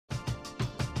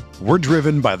We're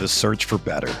driven by the search for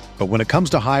better. But when it comes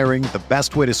to hiring, the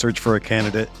best way to search for a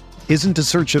candidate isn't to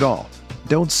search at all.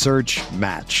 Don't search,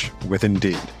 match with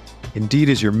Indeed. Indeed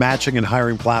is your matching and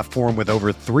hiring platform with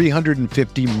over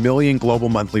 350 million global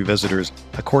monthly visitors,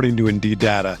 according to Indeed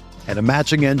data, and a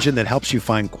matching engine that helps you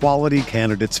find quality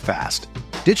candidates fast.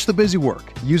 Ditch the busy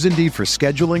work. Use Indeed for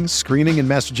scheduling, screening, and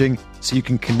messaging so you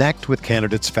can connect with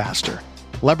candidates faster.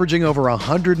 Leveraging over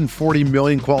 140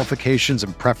 million qualifications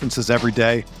and preferences every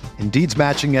day, Indeed's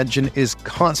matching engine is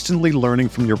constantly learning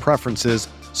from your preferences,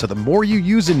 so the more you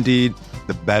use Indeed,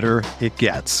 the better it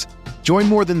gets. Join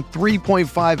more than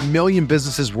 3.5 million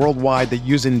businesses worldwide that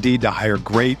use Indeed to hire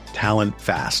great talent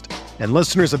fast. And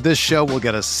listeners of this show will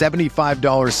get a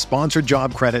 $75 sponsored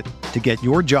job credit to get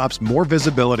your jobs more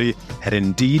visibility at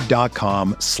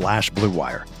Indeed.com/Blue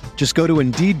Wire. Just go to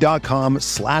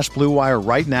Indeed.com/Blue Wire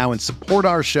right now and support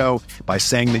our show by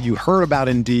saying that you heard about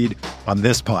Indeed on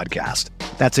this podcast.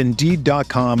 That's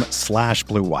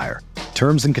Indeed.com/Blue Wire.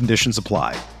 Terms and conditions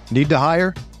apply. Need to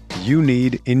hire? You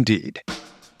need Indeed.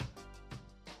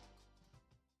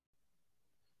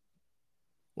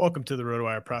 Welcome to the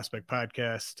RotoWire Prospect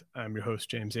Podcast. I'm your host,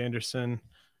 James Anderson.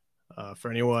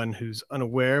 For anyone who's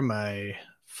unaware, my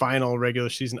final regular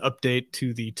season update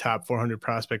to the top 400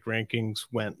 prospect rankings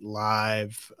went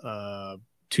live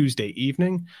Tuesday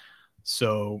evening.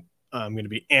 So I'm going to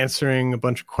be answering a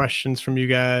bunch of questions from you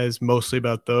guys, mostly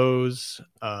about those.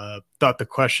 Thought the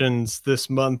questions this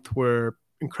month were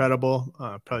incredible,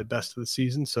 probably best of the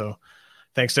season. So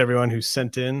thanks to everyone who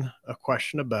sent in a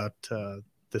question about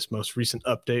this most recent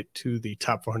update to the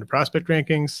top 400 prospect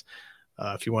rankings.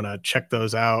 If you want to check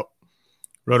those out,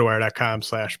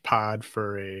 rotowire.com/pod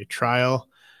for a trial.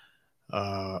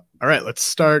 All right, let's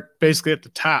start basically at the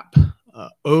top.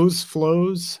 O's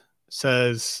Flows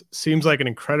says, seems like an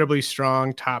incredibly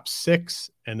strong top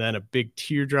 6 and then a big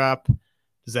teardrop.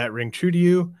 Does that ring true to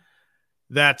you?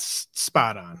 That's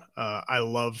spot on. I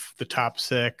love the top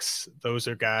 6. Those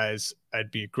are guys I'd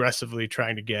be aggressively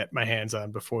trying to get my hands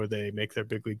on before they make their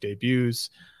big league debuts.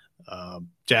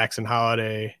 Jackson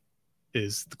Holliday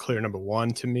is the clear number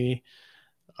 1 to me.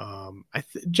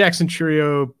 Jackson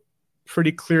Chourio,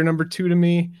 pretty clear number 2 to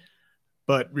me.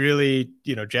 But really,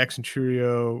 Jackson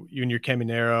Chourio, Junior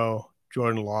Caminero,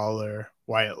 Jordan Lawler,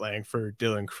 Wyatt Langford,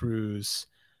 Dylan Cruz,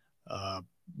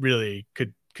 really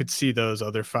could see those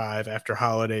other 5 after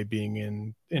Holiday being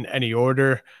in any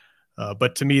order.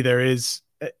 But to me, there is,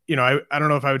 I don't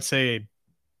know if I would say a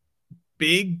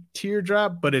big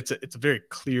teardrop, but it's a very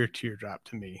clear teardrop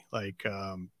to me. Like,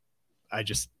 I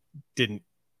just didn't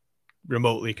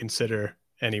remotely consider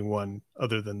anyone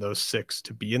other than those 6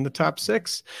 to be in the top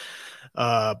 6.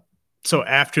 So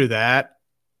after that,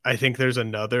 I think there's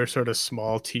another sort of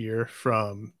small tier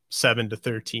from 7 to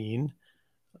 13,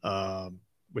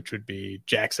 which would be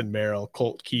Jackson Merrill,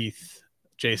 Colt Keith,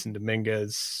 Jason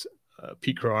Dominguez,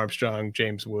 Pete Crow Armstrong,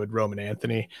 James Wood, Roman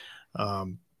Anthony.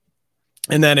 And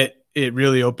then it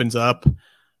really opens up.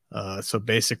 So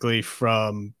basically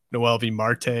from Noel V.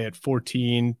 Marte at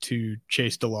 14 to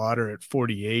Chase DeLauder at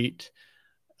 48.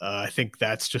 I think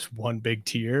that's just one big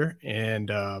tier.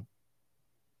 And, I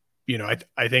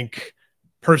think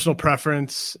personal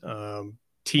preference,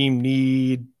 team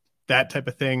need, that type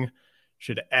of thing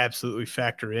should absolutely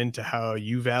factor into how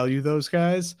you value those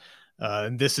guys.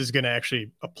 And this is going to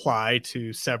actually apply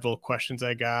to several questions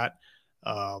I got.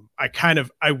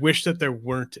 I wish that there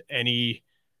weren't any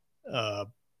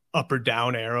up or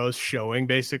down arrows showing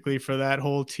basically for that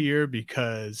whole tier,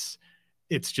 because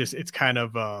it's kind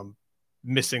of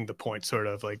missing the point, sort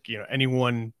of like,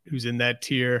 anyone who's in that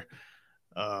tier,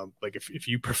 like if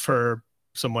you prefer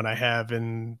someone I have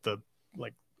in the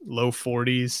like low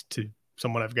 40s to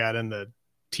someone I've got in the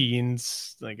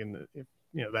teens, like in the,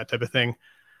 that type of thing,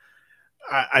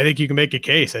 I think you can make a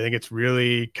case. I think it's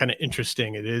really kind of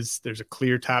interesting. There's a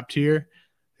clear top tier.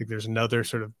 I think there's another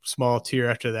sort of small tier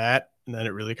after that, and then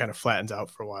it really kind of flattens out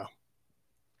for a while.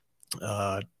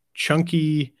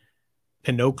 Chunky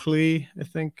Pinocchio, I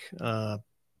think,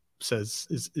 says,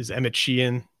 is Emmett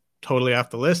Sheehan totally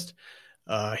off the list?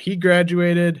 He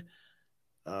graduated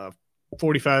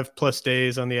 45 plus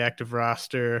days on the active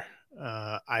roster.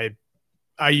 I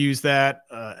use that.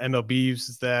 MLB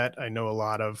uses that. I know a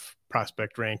lot of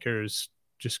prospect rankers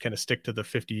just kind of stick to the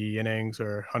 50 innings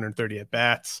or 130 at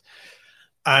bats.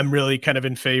 I'm really kind of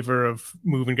in favor of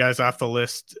moving guys off the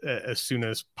list as soon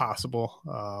as possible.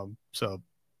 So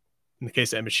in the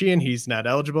case of Emmett Sheehan, he's not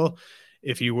eligible.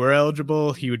 If he were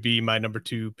eligible, he would be my number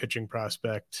 2 pitching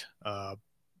prospect. That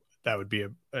would be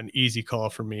an easy call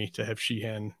for me to have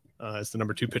Sheehan as the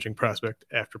number 2 pitching prospect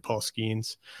after Paul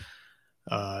Skeens.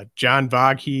 John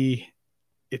Vaghi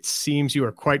it seems you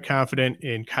are quite confident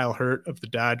in Kyle Hurt of the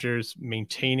Dodgers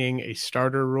maintaining a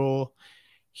starter role.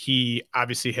 He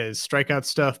obviously has strikeout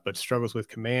stuff, but struggles with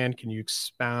command. Can you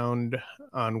expound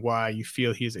on why you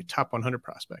feel he is a top 100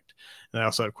 prospect? And I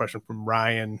also had a question from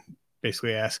Ryan,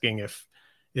 basically asking if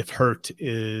Hurt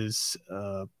is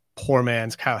poor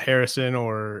man's Kyle Harrison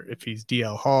or if he's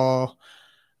DL Hall.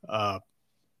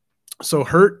 So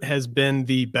Hurt has been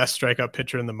the best strikeout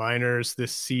pitcher in the minors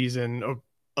this season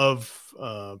of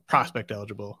prospect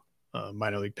eligible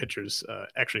minor league pitchers.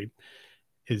 Actually,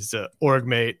 his org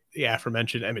mate, the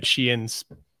aforementioned Emmett Sheehan's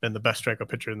been the best strikeout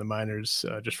pitcher in the minors,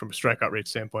 just from a strikeout rate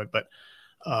standpoint. But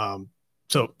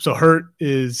so Hurt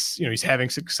is, he's having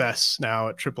success now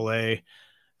at AAA.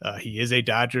 He is a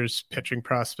Dodgers pitching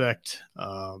prospect.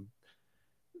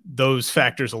 Those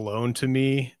factors alone, to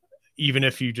me, even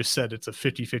if you just said it's a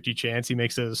 50-50 chance he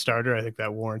makes it as a starter, I think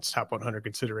that warrants top 100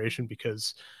 consideration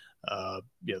because the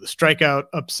strikeout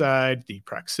upside, the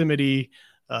proximity,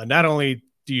 not only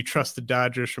do you trust the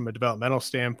Dodgers from a developmental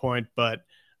standpoint, but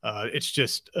it's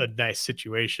just a nice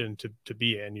situation to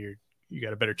be in. You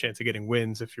got a better chance of getting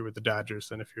wins if you're with the Dodgers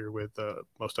than if you're with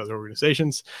most other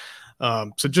organizations.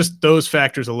 So just those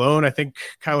factors alone, I think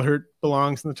Kyle Hurt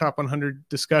belongs in the top 100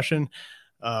 discussion.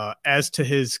 As to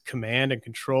his command and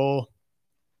control,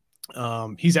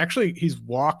 he's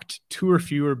walked 2 or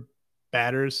fewer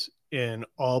batters in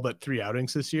all but 3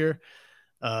 outings this year.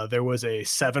 There was a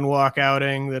 7 walk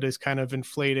outing that is kind of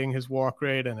inflating his walk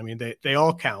rate. And I mean, they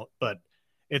all count, but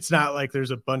it's not like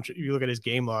there's a bunch of, you look at his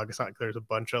game log, it's not like there's a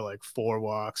bunch of like 4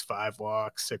 walks, 5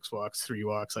 walks, 6 walks, 3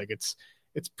 walks. Like it's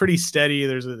pretty steady.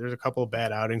 There's a couple of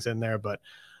bad outings in there, but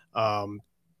I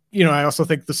also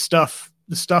think the stuff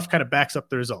kind of backs up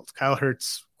the results. Kyle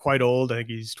Hurt's quite old. I think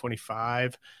he's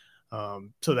 25.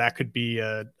 So that could be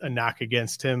a knock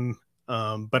against him.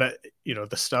 But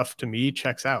the stuff to me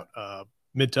checks out.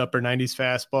 Mid to upper 90s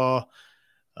fastball,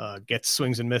 gets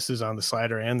swings and misses on the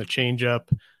slider and the changeup.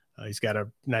 He's got a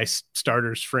nice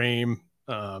starter's frame.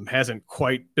 Hasn't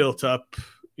quite built up,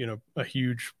 a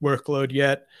huge workload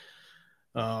yet.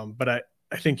 But I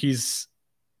think he's,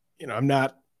 I'm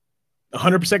not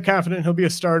 100% confident he'll be a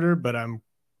starter, but I'm,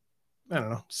 I don't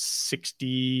know,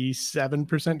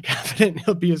 67% confident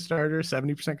he'll be a starter,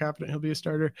 70% confident he'll be a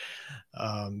starter.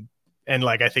 And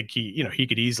like, I think he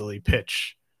could easily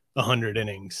pitch 100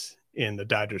 innings in the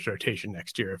Dodgers rotation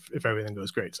next year if everything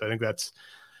goes great. So I think that's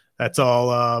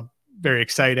all very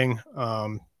exciting.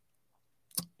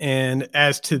 And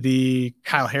as to the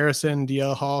Kyle Harrison,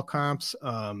 DL Hall comps,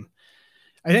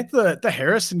 I think the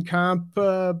Harrison comp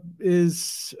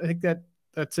is, I think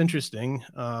that's interesting.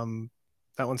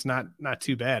 That one's not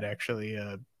too bad, actually.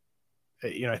 I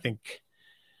think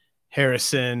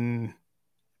Harrison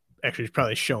actually has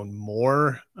probably shown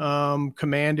more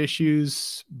command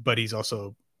issues, but he's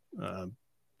also a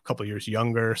couple years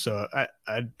younger. So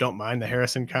I don't mind the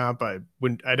Harrison comp.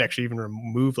 I'd actually even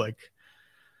remove like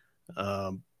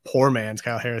poor man's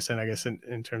Kyle Harrison, I guess,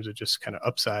 in terms of just kind of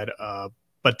upside.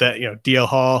 But that,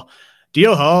 DL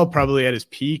Hall probably at his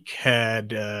peak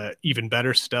had even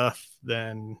better stuff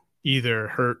than either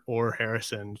Hurt or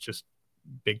Harrison. Just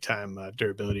big time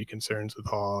durability concerns with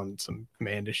Hall and some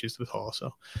command issues with Hall.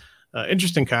 So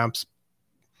interesting comps.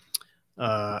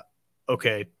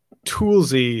 Okay.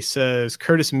 Toolsy says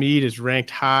Curtis Mead is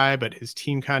ranked high, but his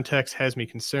team context has me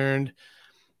concerned.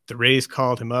 The Rays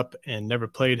called him up and never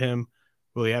played him.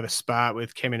 Will he have a spot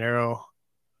with Caminero,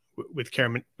 with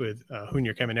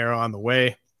Junior Caminero on the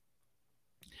way?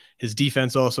 His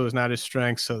defense also is not his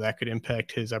strength, so that could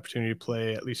impact his opportunity to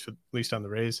play at least on the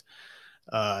Rays.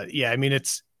 I mean,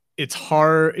 it's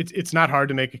hard. It's not hard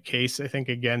to make a case, I think,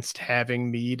 against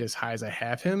having Mead as high as I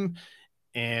have him.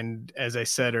 And as I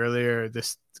said earlier,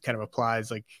 this kind of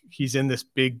applies. Like, he's in this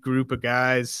big group of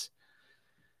guys,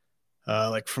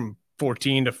 like from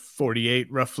 14 to 48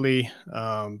 roughly.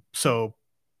 So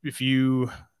if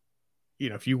you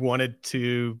wanted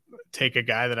to take a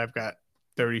guy that I've got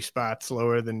 30 spots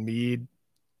lower than Mead,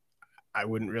 I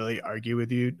wouldn't really argue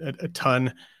with you a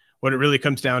ton. What it really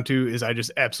comes down to is I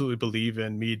just absolutely believe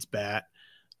in Mead's bat.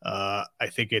 I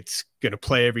think it's going to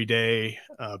play every day,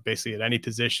 basically at any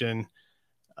position.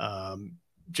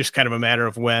 Just kind of a matter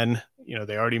of when.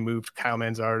 They already moved Kyle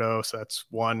Manzardo, so that's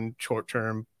one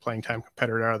short-term playing time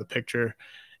competitor out of the picture.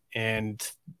 And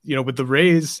with the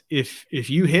Rays, if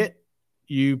you hit,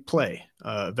 you play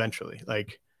eventually.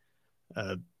 Like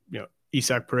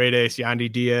Isaac Paredes,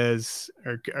 Yandy Diaz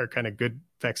are kind of good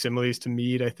facsimiles to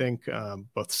Mead, I think,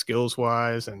 both skills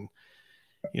wise and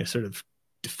sort of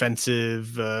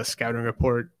defensive scouting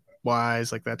report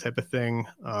wise, like that type of thing.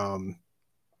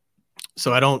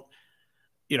 So I don't,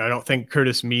 I don't think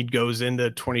Curtis Mead goes into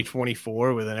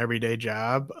 2024 with an everyday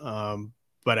job.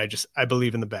 But I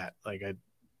believe in the bet.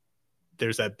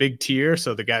 There's that big tier.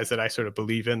 So the guys that I sort of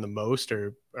believe in the most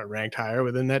are ranked higher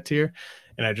within that tier.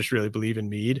 And I just really believe in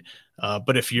Mead.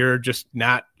 But if you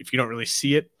don't really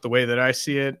see it the way that I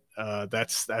see it,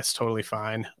 that's totally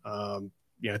fine.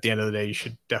 At the end of the day, you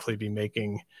should definitely be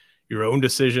making your own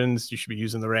decisions. You should be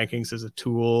using the rankings as a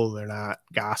tool. They're not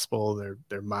gospel.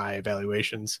 They're my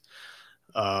evaluations.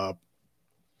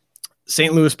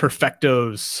 St. Louis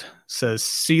Perfectos says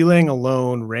ceiling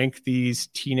alone, rank these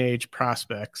teenage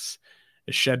prospects: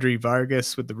 Shedry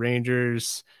Vargas with the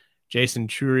Rangers, Jason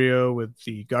Churio with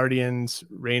the Guardians,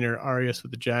 Rainer Arias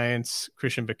with the Giants,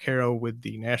 Christian Vaquero with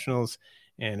the Nationals,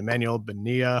 and Emmanuel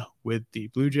Bonilla with the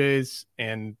Blue Jays,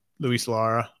 and Luis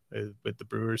Lara with the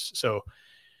Brewers. So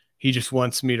he just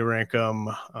wants me to rank them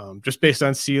just based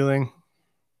on ceiling.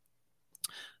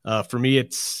 For me,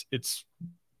 it's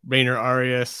Rainer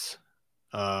Arias,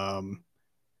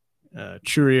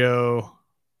 Churio,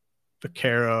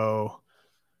 Vaquero,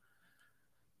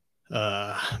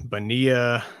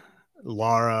 Bonilla,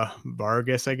 Lara,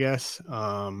 Vargas, I guess.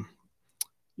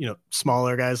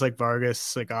 Smaller guys like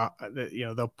Vargas,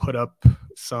 they'll put up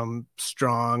some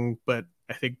strong, but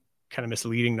I think kind of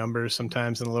misleading numbers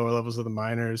sometimes in the lower levels of the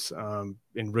minors,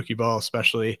 in rookie ball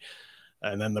especially.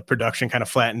 And then the production kind of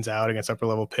flattens out against upper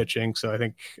level pitching. So I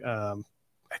think a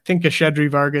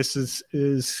Shedry Vargas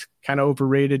is kind of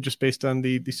overrated just based on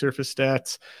the surface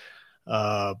stats.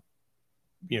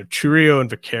 Churio and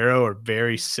Vaquero are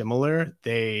very similar.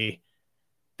 They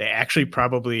actually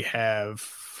probably have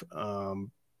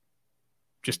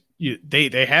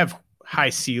they have high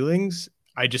ceilings.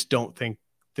 I just don't think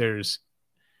there's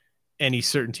any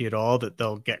certainty at all that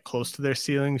they'll get close to their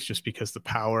ceilings, just because the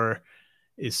power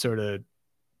is sort of,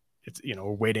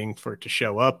 we're waiting for it to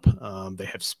show up. They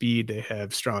have speed, they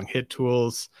have strong hit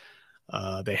tools,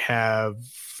 they have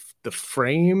the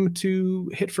frame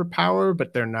to hit for power,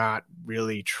 but they're not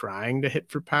really trying to hit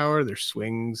for power. Their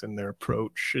swings and their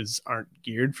approaches aren't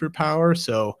geared for power.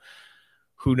 So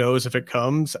who knows if it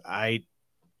comes. I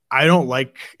don't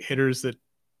like hitters that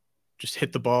just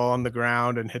hit the ball on the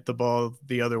ground and hit the ball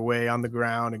the other way on the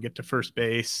ground and get to first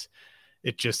base.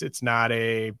 It's not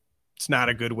a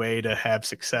good way to have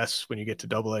success when you get to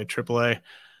AA, AAA.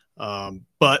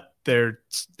 But they're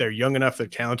young enough, they're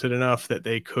talented enough that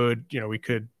they could, we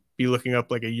could be looking up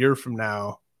like a year from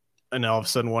now, and all of a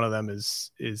sudden one of them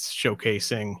is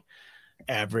showcasing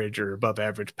average or above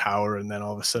average power, and then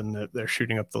all of a sudden they're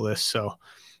shooting up the list. So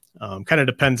kind of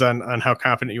depends on how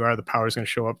confident you are the power is going to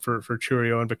show up for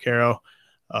Churio and Vaquero.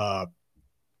 I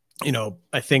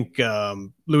think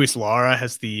Luis Lara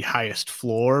has the highest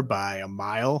floor by a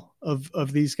mile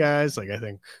of these guys. I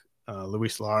think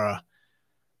Luis Lara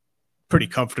pretty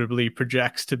comfortably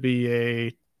projects to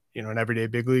be an everyday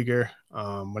big leaguer.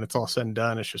 When it's all said and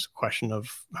done, it's just a question of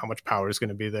how much power is going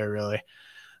to be there, really.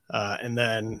 And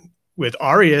then with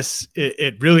Arias,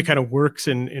 it really kind of works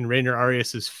in Rainer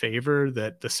Arias's favor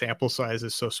that the sample size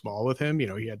is so small with him.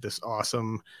 He had this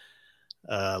awesome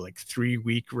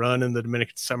 3-week run in the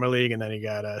Dominican Summer League, and then he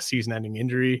got a season-ending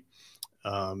injury,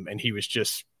 and he was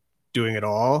just doing it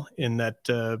all in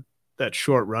that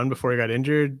short run before he got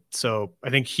injured. So I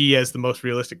think he has the most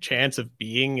realistic chance of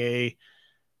being a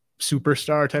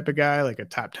superstar type of guy, like a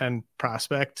top 10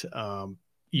 prospect.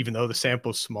 Even though the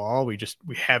sample's small, we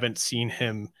haven't seen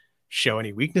him show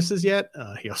any weaknesses yet.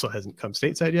 He also hasn't come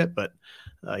stateside yet, but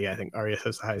I think Arias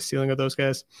has the highest ceiling of those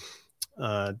guys.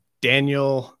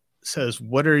 Daniel says,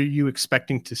 what are you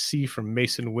expecting to see from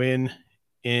Mason Wynn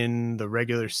in the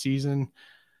regular season?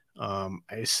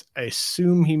 I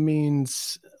assume he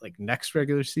means like next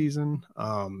regular season.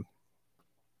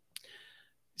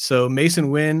 So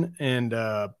Mason Wynn and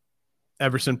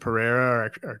Everson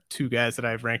Pereira are two guys that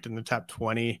I've ranked in the top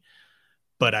 20,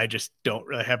 but I just don't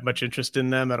really have much interest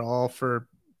in them at all for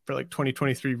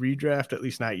 2023 redraft, at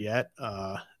least not yet.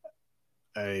 I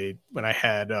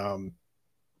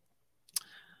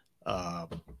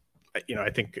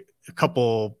think a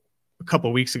couple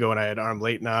weeks ago when I had Arm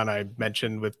Layton on, I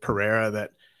mentioned with Pereira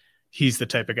that he's the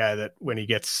type of guy that when he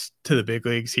gets to the big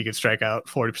leagues, he could strike out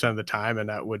 40% of the time, and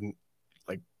that wouldn't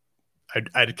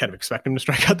I'd kind of expect him to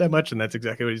strike out that much, and that's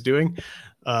exactly what he's doing.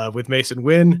 With Mason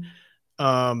Wynn,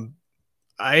 about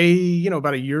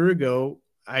a year ago,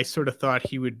 I sort of thought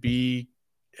he would be,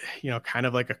 kind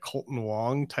of like a Colton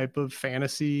Wong type of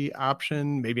fantasy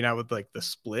option, maybe not with the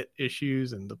split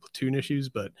issues and the platoon issues,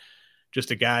 but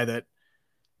just a guy that,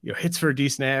 hits for a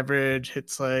decent average,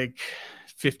 hits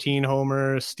 15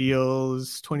 homers,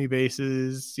 steals, 20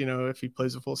 bases, if he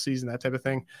plays a full season, that type of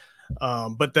thing.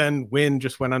 But then Wynn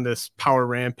just went on this power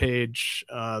rampage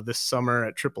this summer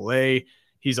at AAA.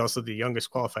 He's also the youngest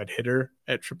qualified hitter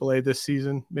at AAA this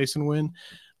season, Mason Wynn.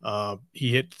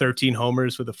 He hit 13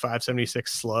 homers with a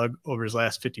 576 slug over his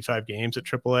last 55 games at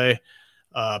AAA.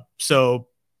 So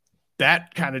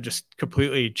that kind of just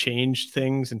completely changed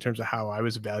things in terms of how I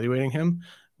was evaluating him.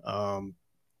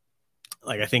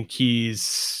 I think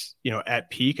he's, at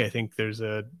peak. I think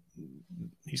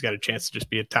he's got a chance to just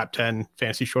be a top 10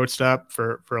 fantasy shortstop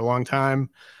for a long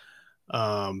time.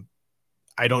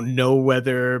 I don't know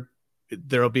whether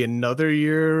there'll be another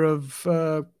year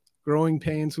of growing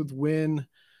pains with Wynn.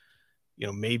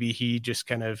 Maybe he just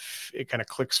kind of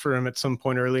clicks for him at some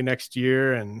point early next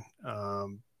year. And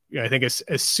I think as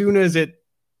soon as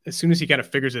he kind of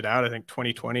figures it out, I think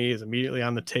 2020 is immediately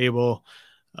on the table.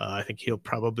 I think he'll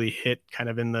probably hit kind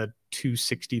of in the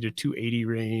 260 to 280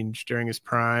 range during his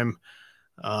prime.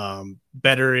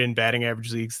 Better in batting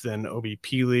average leagues than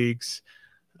OBP leagues.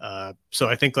 So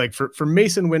I think for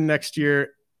Mason Wynn next year,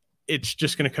 it's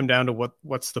just going to come down to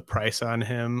what's the price on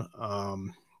him.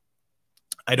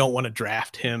 I don't want to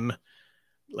draft him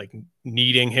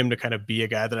needing him to kind of be a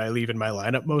guy that I leave in my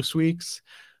lineup most weeks.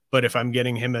 But if I'm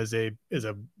getting him as a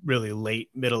really late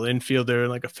middle infielder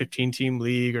in a 15-team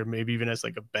league, or maybe even as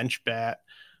a bench bat,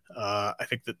 I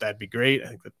think that'd be great. I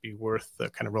think that'd be worth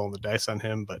kind of rolling the dice on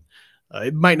him. But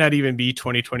it might not even be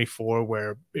 2024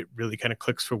 where it really kind of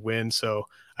clicks for Wynn. So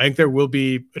I think there will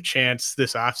be a chance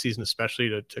this offseason, especially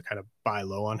to kind of buy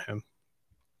low on him.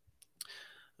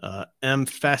 M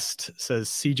Fest says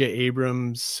CJ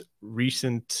Abrams'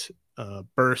 recent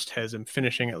burst has him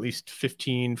finishing at least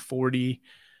 1540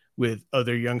 with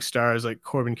other young stars like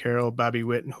Corbin Carroll, Bobby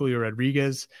Witt, and Julio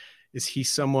Rodriguez. Is he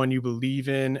someone you believe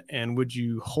in, and would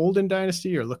you hold in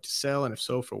Dynasty or look to sell? And if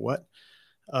so, for what?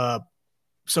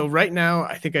 So right now,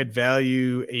 I think I'd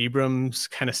value Abrams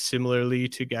kind of similarly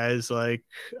to guys like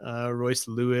Royce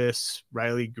Lewis,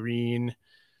 Riley Green,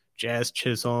 Jazz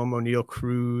Chisholm, O'Neal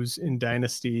Cruz in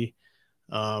Dynasty.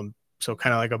 So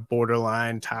kind of like a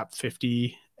borderline top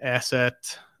 50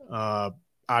 asset.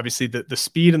 Obviously, the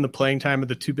speed and the playing time are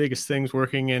the two biggest things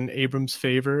working in Abrams'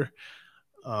 favor.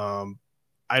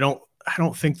 I don't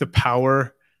think the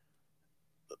power,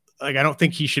 I don't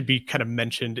think he should be kind of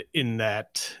mentioned in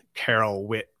that Carroll,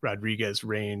 Witt, Rodriguez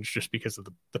range just because of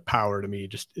the power. To me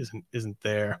just isn't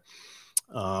there.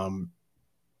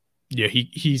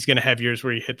 He's going to have years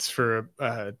where he hits for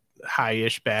a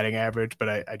high-ish batting average,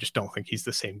 but I just don't think he's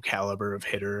the same caliber of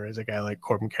hitter as a guy like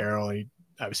Corbin Carroll. He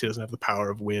obviously doesn't have the power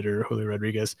of Witt or Julio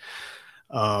Rodriguez.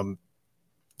 And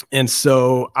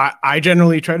so I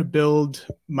generally try to build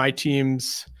my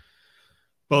teams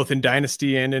both in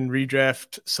Dynasty and in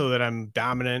redraft so that I'm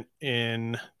dominant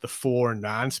in the 4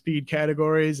 non-speed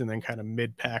categories and then kind of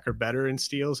mid-pack or better in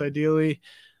steals ideally.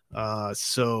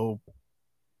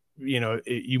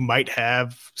 You might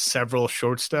have several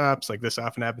shortstops. This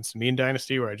often happens to me in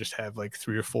Dynasty where I just have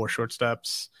 3 or 4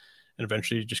 shortstops and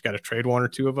eventually you just got to trade 1 or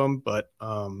 2 of them. But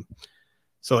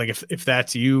so if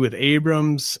that's you with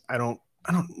Abrams, I don't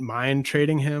mind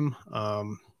trading him.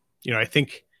 I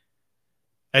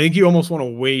think you almost want to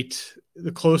wait.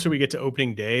 The closer we get to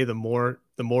opening day, the more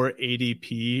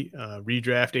ADP,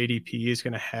 redraft ADP is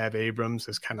going to have Abrams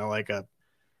as kind of like a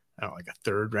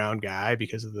 3rd round guy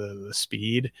because of the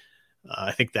speed.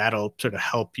 I think that'll sort of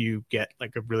help you get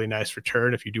a really nice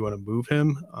return if you do want to move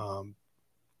him.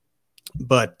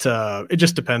 But it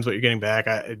just depends what you're getting back.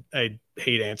 I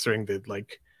hate answering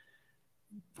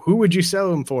who would you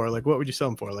sell him for? What would you sell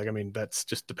him for? That's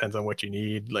just depends on what you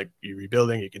need. You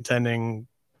rebuilding, you contending,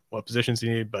 what positions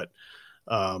you need. But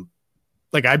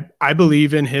I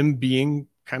believe in him being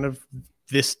kind of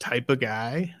this type of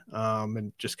guy.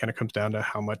 And just kind of comes down to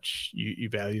how much you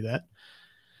value that.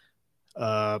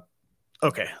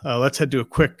 Okay. Let's head to a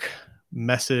quick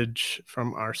message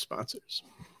from our sponsors.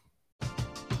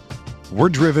 We're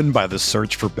driven by the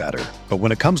search for better. But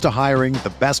when it comes to hiring,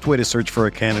 the best way to search for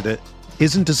a candidate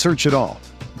isn't to search at all.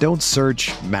 Don't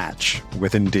search, match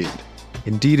with Indeed.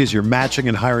 Indeed is your matching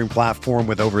and hiring platform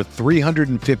with over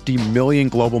 350 million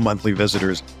global monthly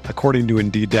visitors, according to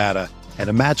Indeed data, and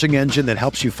a matching engine that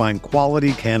helps you find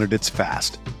quality candidates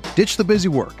fast. Ditch the busy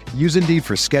work. Use Indeed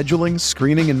for scheduling,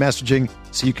 screening, and messaging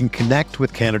so you can connect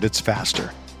with candidates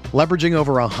faster. Leveraging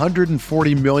over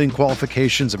 140 million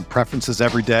qualifications and preferences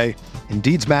every day,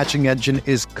 Indeed's matching engine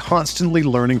is constantly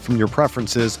learning from your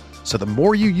preferences, so the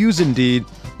more you use Indeed,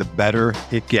 the better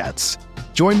it gets.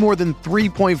 Join more than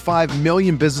 3.5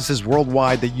 million businesses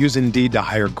worldwide that use Indeed to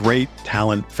hire great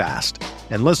talent fast.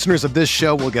 And listeners of this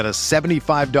show will get a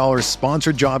 $75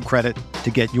 sponsored job credit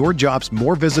to get your jobs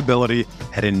more visibility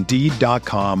at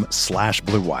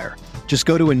Indeed.com/Blue Wire. Just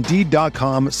go to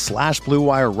Indeed.com/Blue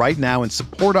Wire right now and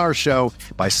support our show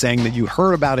by saying that you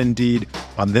heard about Indeed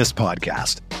on this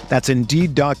podcast. That's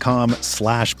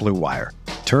Indeed.com/Blue Wire.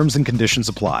 Terms and conditions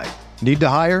apply. Need to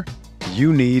hire?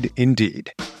 You need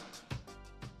Indeed.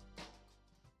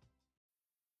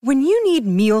 When you need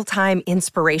mealtime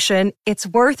inspiration, it's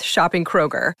worth shopping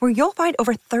Kroger, where you'll find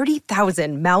over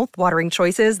 30,000 mouth-watering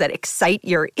choices that excite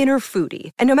your inner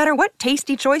foodie. And no matter what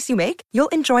tasty choice you make, you'll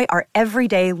enjoy our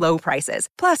everyday low prices,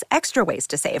 plus extra ways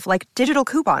to save, like digital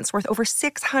coupons worth over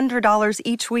 $600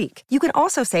 each week. You can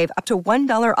also save up to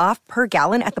 $1 off per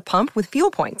gallon at the pump with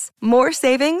fuel points. More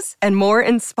savings and more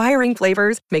inspiring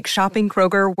flavors make shopping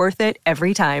Kroger worth it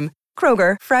every time.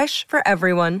 Kroger, fresh for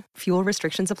everyone. Fuel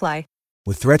restrictions apply.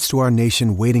 With threats to our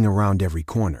nation waiting around every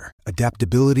corner,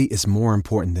 adaptability is more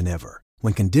important than ever.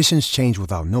 When conditions change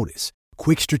without notice,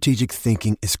 quick strategic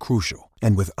thinking is crucial.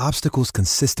 And with obstacles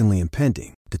consistently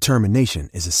impending, determination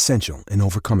is essential in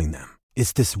overcoming them.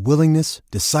 It's this willingness,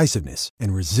 decisiveness,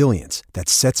 and resilience that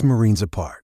sets Marines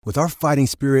apart. With our fighting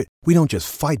spirit, we don't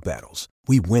just fight battles,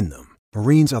 we win them.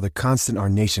 Marines are the constant our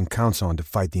nation counts on to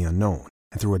fight the unknown.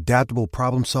 And through adaptable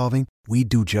problem solving, we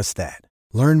do just that.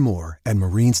 Learn more at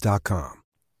Marines.com.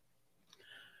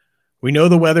 We know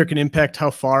the weather can impact how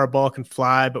far a ball can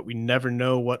fly, but we never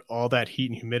know what all that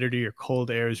heat and humidity or cold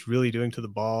air is really doing to the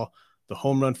ball. The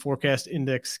Home Run Forecast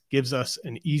Index gives us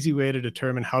an easy way to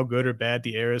determine how good or bad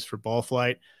the air is for ball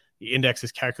flight. The index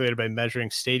is calculated by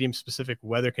measuring stadium-specific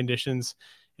weather conditions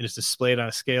and is displayed on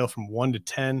a scale from 1 to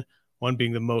 10, 1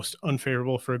 being the most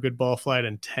unfavorable for a good ball flight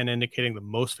and 10 indicating the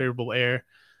most favorable air.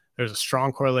 There's a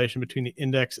strong correlation between the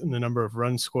index and the number of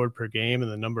runs scored per game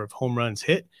and the number of home runs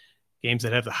hit. Games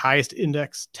that have the highest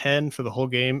index, 10 for the whole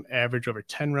game, average over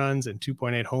 10 runs and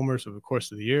 2.8 homers over the course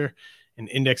of the year. An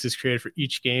index is created for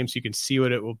each game so you can see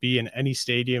what it will be in any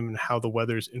stadium and how the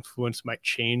weather's influence might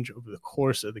change over the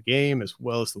course of the game, as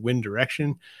well as the wind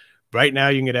direction. Right now,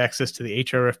 you can get access to the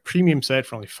HRF premium site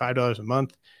for only $5 a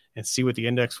month and see what the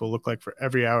index will look like for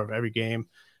every hour of every game.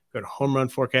 Go to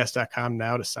homerunforecast.com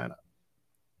now to sign up.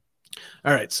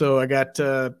 All right, so I got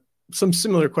some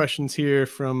similar questions here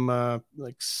from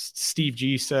like Steve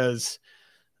G says,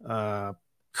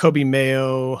 Kobe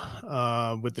Mayo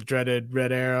with the dreaded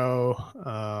red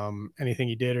arrow, anything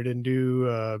he did or didn't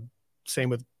do. Same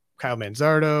with Kyle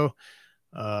Manzardo.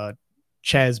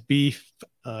 Chaz Beef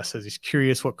says he's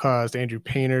curious what caused Andrew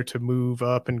Painter to move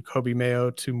up and Kobe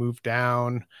Mayo to move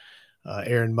down.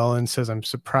 Aaron Mullen says, I'm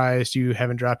surprised you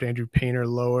haven't dropped Andrew Painter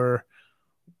lower.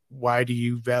 Why do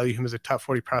you value him as a top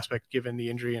 40 prospect given the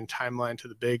injury and timeline to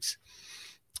the bigs?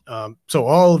 So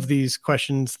all of these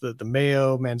questions, the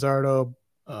Mayo, Manzardo,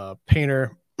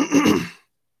 Painter,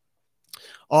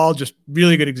 all just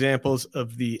really good examples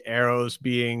of the arrows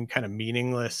being kind of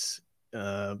meaningless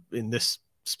in this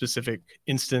specific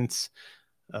instance.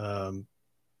 The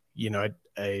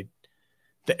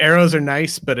arrows are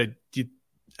nice, but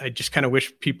I just kind of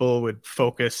wish people would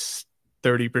focus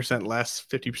 30% less,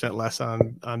 50% less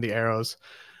on the arrows.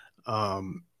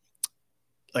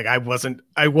 Like I wasn't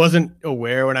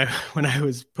aware when I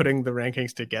was putting the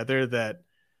rankings together that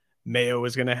Mayo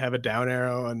was going to have a down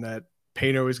arrow and that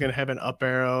Painter was going to have an up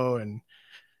arrow. And,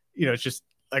 it's just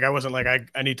like, I wasn't like,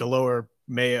 I need to lower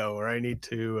Mayo or I need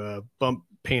to bump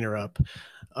Painter up.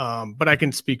 But I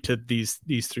can speak to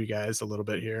these three guys a little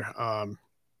bit here.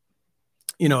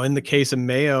 In the case of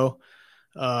Mayo,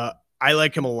 I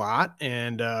like him a lot,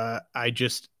 and I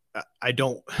just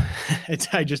don't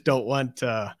want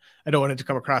it to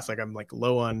come across like I'm like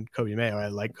low on Kobe Mayo. I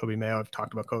like Kobe Mayo. I've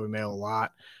talked about Kobe Mayo a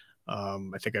lot.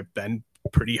 I think I've been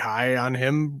pretty high on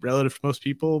him relative to most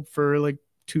people for like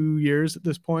 2 years at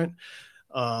this point.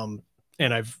 And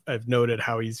I've noted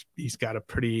how he's got a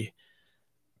pretty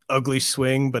ugly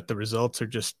swing, but the results are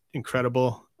just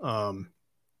incredible.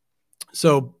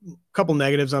 So a couple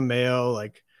negatives on Mayo,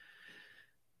 like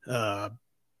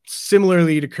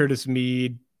similarly to Curtis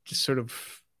Mead, just sort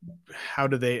of how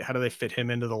do they fit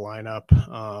him into the lineup?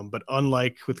 But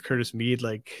unlike with Curtis Mead,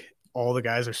 like all the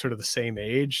guys are sort of the same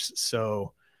age.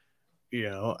 So,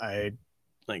 I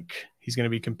like he's going to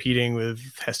be competing with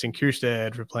Heston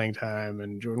Kierstead for playing time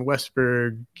and Jordan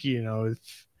Westberg,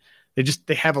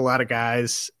 they have a lot of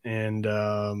guys. And,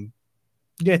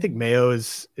 I think Mayo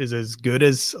is as good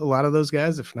as a lot of those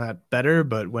guys, if not better,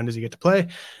 but when does he get to play?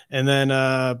 And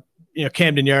then,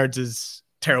 Camden Yards is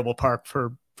terrible park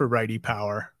for righty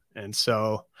power. And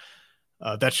so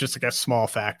that's just like a small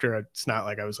factor. It's not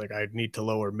like I was like, I need to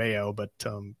lower Mayo, but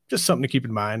just something to keep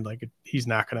in mind. Like he's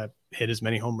not going to hit as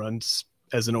many home runs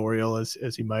as an Oriole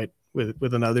as he might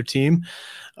with another team.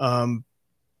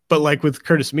 But like with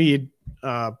Curtis Mead,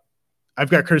 I've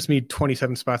got Curtis Mead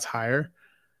 27 spots higher,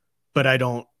 but I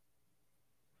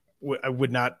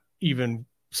would not even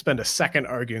spend a second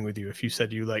arguing with you if you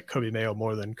said you like Kobe Mayo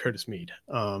more than Curtis Mead.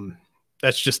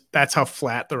 That's how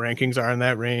flat the rankings are in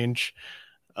that range.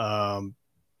 I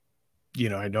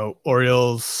know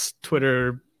Orioles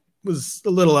Twitter was a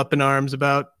little up in arms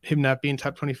about him not being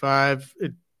top 25.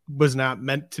 It was not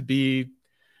meant to be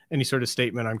any sort of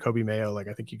statement on Kobe Mayo. Like,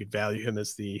 I think you could value him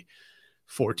as the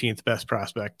 14th best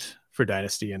prospect for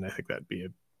Dynasty, and I think that'd be a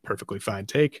perfectly fine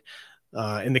take.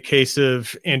 In the case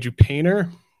of Andrew Painter,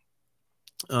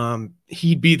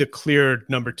 he'd be the clear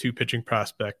number 2 pitching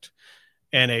prospect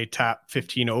and a top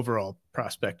 15 overall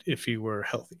prospect if he were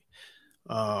healthy.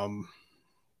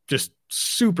 Just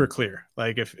super clear.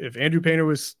 Like if Andrew Painter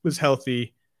was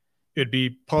healthy, it'd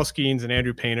be Paul Skeens and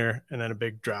Andrew Painter, and then a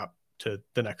big drop to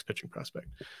the next pitching prospect.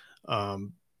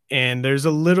 And there's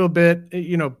a little bit,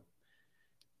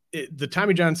 the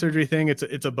Tommy John surgery thing.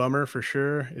 It's a bummer for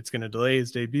sure. It's going to delay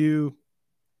his debut.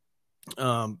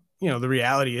 The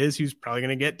reality is he's probably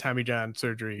going to get Tommy John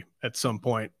surgery at some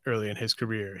point early in his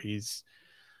career. He's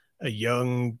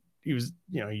he's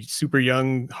super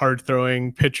young, hard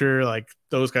throwing pitcher. Like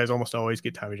those guys almost always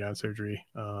get Tommy John surgery.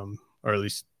 Or at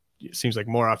least it seems like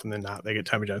more often than not, they get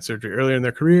Tommy John surgery earlier in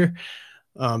their career.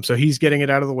 So he's getting it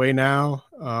out of the way now.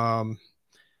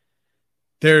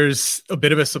 There's a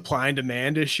bit of a supply and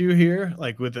demand issue here.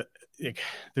 Like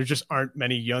there just aren't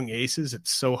many young aces.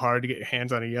 It's so hard to get your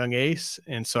hands on a young ace.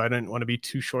 And so I didn't want to be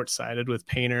too short-sighted with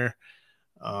Painter.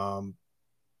 I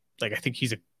think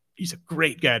he's a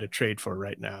great guy to trade for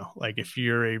right now. Like if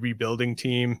you're a rebuilding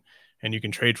team and you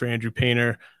can trade for Andrew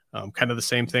Painter, kind of the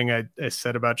same thing I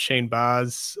said about Shane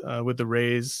Baz with the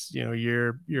Rays, a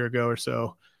year ago or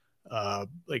so.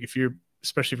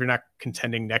 Especially if you're not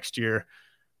contending next year,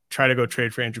 try to go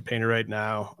trade for Andrew Painter right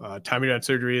now. Tommy John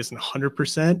surgery isn't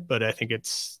 100%, but I think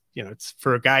it's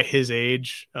for a guy his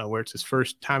age, where it's his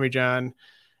first Tommy John,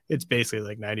 it's basically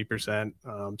like 90%.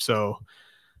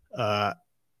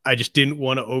 I just didn't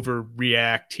want to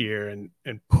overreact here and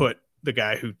put the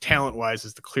guy who talent wise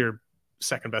is the clear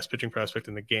second best pitching prospect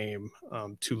in the game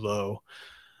too low.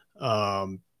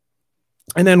 And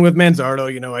then with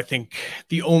Manzardo, I think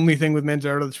the only thing with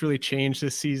Manzardo that's really changed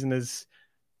this season is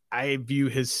I view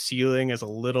his ceiling as a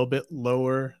little bit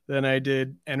lower than I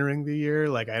did entering the year.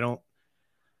 Like I don't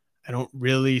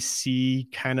really see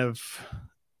kind of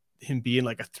him being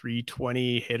like a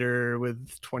 320 hitter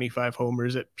with 25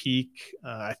 homers at peak.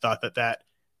 I thought that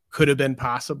could have been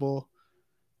possible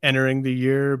entering the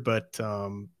year, but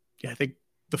I think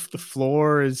the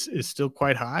floor is still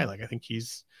quite high. Like I think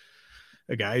he's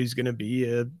a guy who's going to be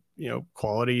a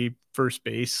quality first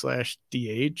base /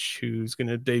 DH who's going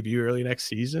to debut early next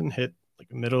season, hit like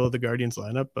the middle of the Guardians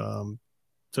lineup.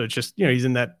 So it's just he's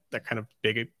in that kind of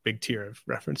big tier I've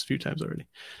referenced a few times already.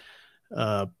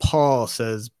 Paul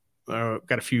says, got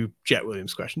a few Jet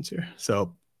Williams questions here.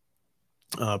 So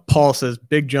Paul says,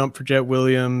 big jump for Jet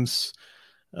Williams.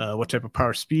 What type of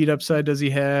power speed upside does he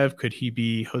have? Could he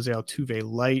be Jose Altuve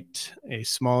light, a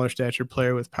smaller stature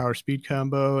player with power speed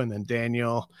combo? And then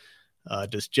Daniel,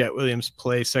 does Jet Williams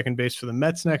play second base for the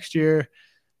Mets next year?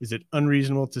 Is it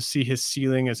unreasonable to see his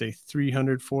ceiling as a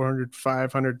 300, 400,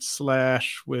 500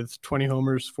 slash with 20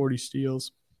 homers, 40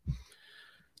 steals?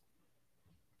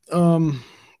 I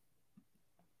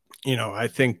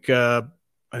think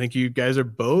you guys are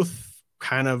both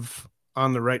kind of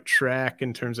on the right track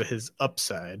in terms of his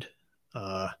upside.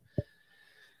 A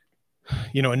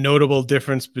notable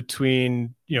difference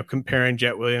between, comparing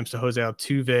Jet Williams to Jose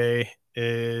Altuve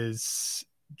is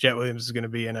Jet Williams is going to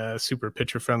be in a super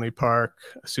pitcher friendly park,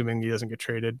 assuming he doesn't get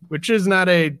traded, which is not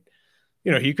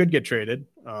he could get traded.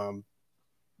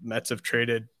 Mets have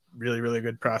traded really, really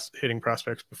good hitting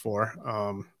prospects before.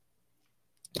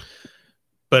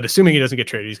 But assuming he doesn't get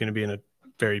traded, he's going to be in a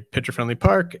very pitcher-friendly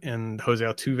park, and Jose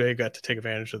Altuve got to take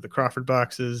advantage of the Crawford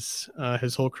boxes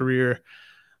his whole career.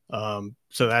 So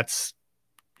that's,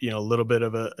 a little bit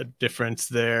of a difference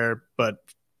there. But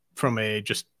from a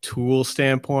just tool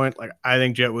standpoint, like I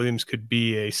think Jet Williams could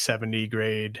be a 70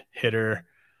 grade hitter.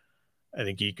 I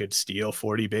think he could steal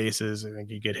 40 bases. I think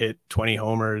he could hit 20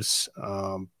 homers.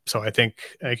 So I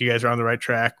think you guys are on the right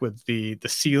track with the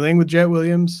ceiling with Jet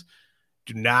Williams.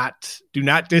 Do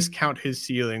not discount his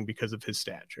ceiling because of his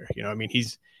stature.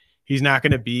 He's not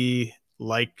going to be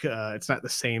like, it's not the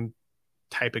same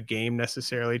type of game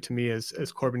necessarily to me as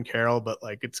Corbin Carroll, but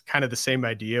like, it's kind of the same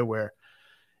idea where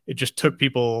it just took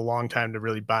people a long time to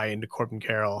really buy into Corbin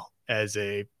Carroll as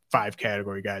a 5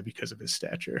 category guy because of his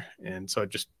stature. And so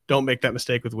just don't make that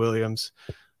mistake with Williams.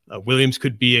 Williams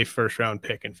could be a first round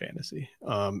pick in fantasy.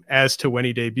 As to when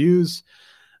he debuts,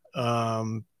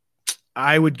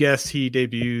 I would guess he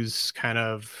debuts kind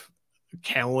of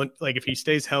like if he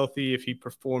stays healthy, if he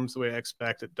performs the way I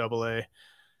expect at AA,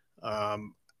 I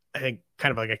think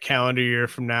kind of like a calendar year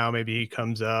from now, maybe he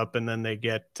comes up and then they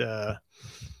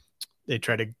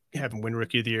try to have him win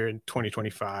Rookie of the Year in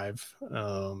 2025.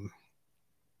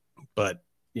 But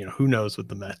who knows with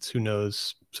the Mets? Who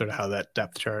knows sort of how that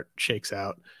depth chart shakes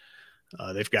out?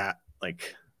 They've got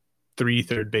like 3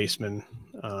 third basemen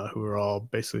who are all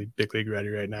basically big league ready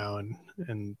right now,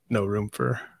 and no room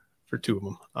for 2 of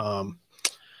them.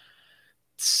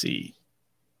 Let's see.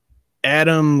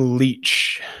 Adam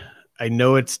Leach. I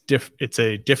know it's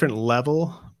a different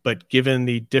level, but given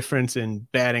the difference in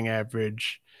batting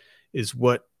average, is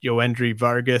what Yoendry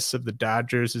Vargas of the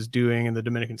Dodgers is doing in the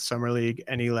Dominican Summer League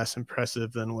any less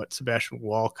impressive than what Sebastian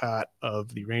Walcott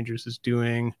of the Rangers is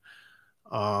doing?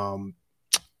 And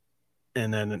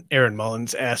then Aaron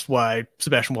Mullins asked why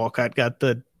Sebastian Walcott got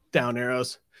the down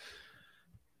arrows.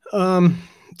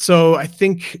 So I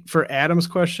think for Adam's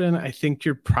question, I think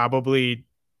you're probably,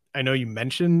 I know you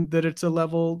mentioned that it's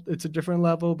a different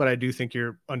level, but I do think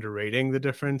you're underrating the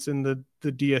difference in the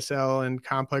DSL and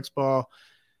complex ball.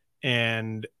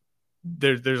 And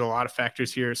there's a lot of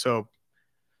factors here. So,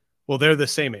 well, they're the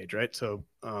same age, right? So,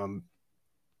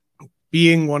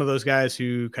 being one of those guys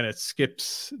who kind of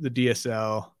skips the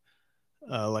DSL,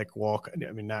 like Walcott,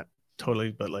 I mean, not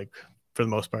totally, but like for the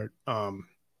most part,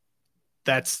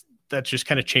 that just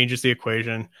kind of changes the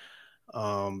equation.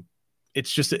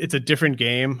 It's a different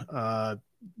game.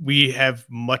 We have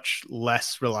much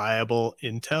less reliable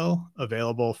intel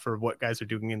available for what guys are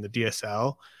doing in the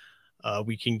DSL.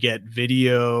 We can get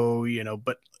video,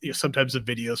 but sometimes the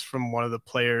videos from one of the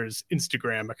players'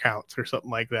 Instagram accounts or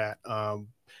something like that.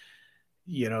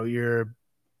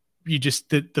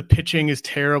 The pitching is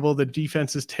terrible. The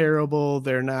defense is terrible.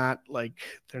 They're not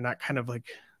kind of like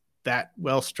that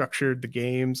well structured. The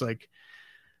games, like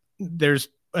there's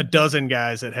a dozen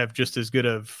guys that have just as good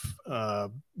of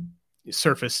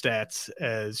surface stats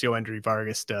as Yoendry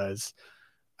Vargas does.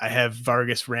 I have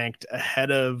Vargas ranked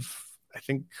ahead of, I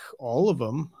think, all of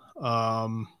them. I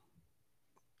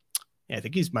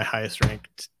think he's my highest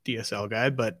ranked DSL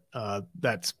guy, but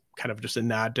that's kind of just a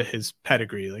nod to his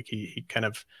pedigree. Like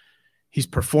he's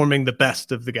performing the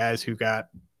best of the guys who got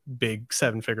big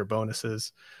 7-figure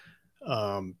bonuses.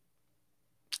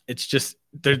 It's just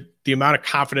the amount of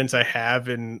confidence I have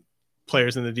in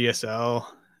players in the DSL,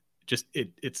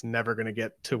 it's never going to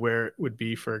get to where it would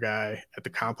be for a guy at the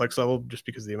complex level, just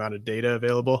because of the amount of data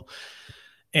available.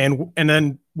 And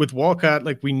then with Walcott,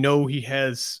 like we know he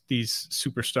has these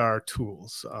superstar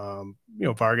tools.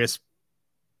 Vargas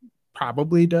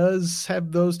probably does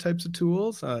have those types of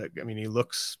tools. He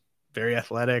looks very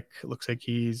athletic. It looks like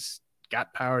he's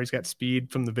got power. He's got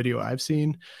speed from the video I've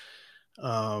seen.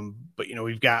 But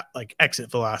we've got like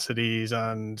exit velocities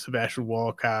on Sebastian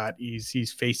Walcott.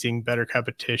 He's facing better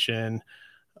competition.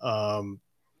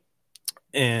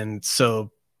 And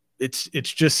so it's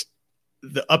just,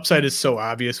 the upside is so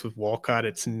obvious with Walcott.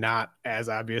 It's not as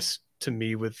obvious to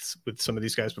me with some of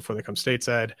these guys before they come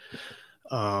stateside.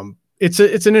 It's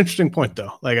an interesting point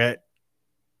though. Like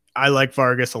I like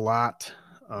Vargas a lot.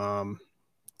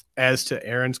 As to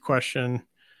Aaron's question,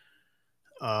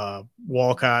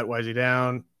 Walcott, why is he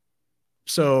down?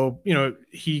 So,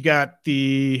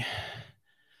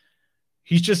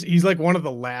 he's like one of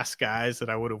the last guys that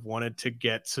I would have wanted to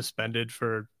get suspended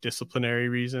for disciplinary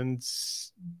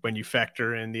reasons when you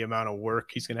factor in the amount of work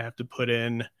he's going to have to put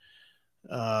in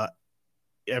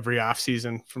every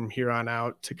offseason from here on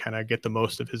out to kind of get the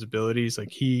most of his abilities.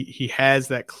 Like he has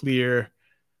that clear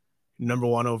number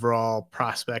 1 overall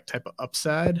prospect type of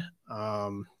upside.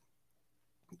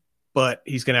 But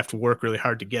he's going to have to work really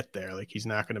hard to get there. Like he's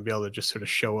not going to be able to just sort of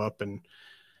show up and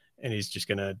he's just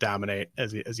going to dominate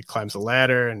as he climbs the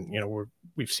ladder. And,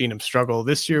 we've seen him struggle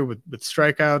this year with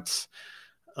strikeouts.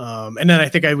 And then I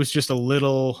think I was just a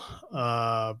little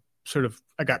I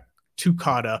got too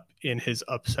caught up in his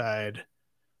upside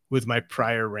with my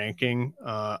prior ranking.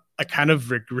 I kind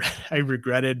of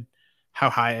regretted how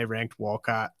high I ranked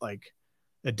Walcott like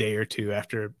a day or two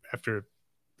after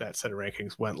that set of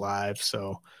rankings went live.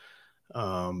 So,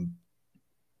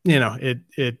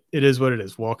 it is what it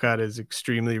is. Walcott is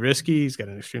extremely risky. He's got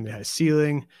an extremely high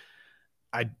ceiling.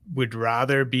 I would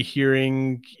rather be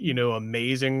hearing,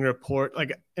 amazing report.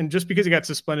 And just because he got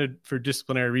suspended for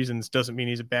disciplinary reasons doesn't mean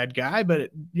he's a bad guy,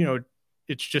 but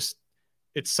it's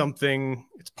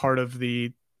part of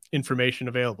the information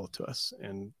available to us.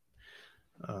 And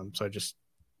So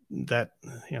that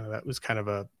was kind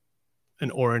of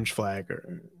an orange flag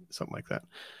or something like that.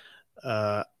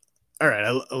 All right.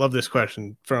 I love this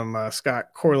question from Scott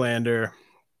Corlander.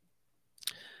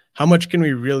 How much can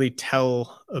we really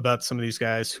tell about some of these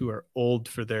guys who are old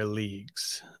for their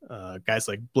leagues? Guys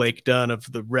like Blake Dunn of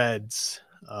the Reds,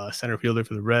 center fielder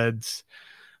for the Reds.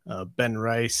 Ben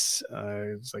Rice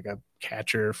is like a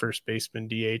catcher, first baseman,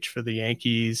 DH for the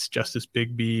Yankees. Justice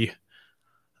Bigbie,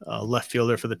 left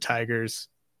fielder for the Tigers.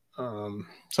 So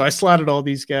I slotted all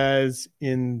these guys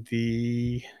in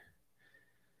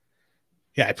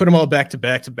I put them all back to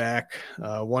back.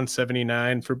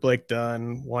 179 for Blake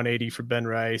Dunn, 180 for Ben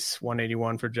Rice,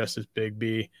 181 for Justice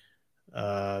Bigbie.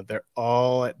 They're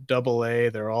all at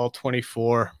AA. They're all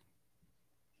 24.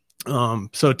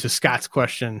 So to Scott's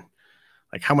question,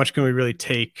 like how much can we really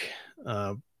take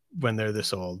when they're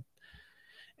this old?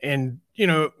 And,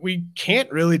 we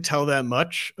can't really tell that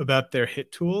much about their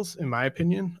hit tools, in my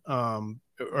opinion,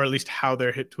 or at least how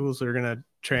their hit tools are going to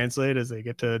translate as they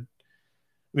get to,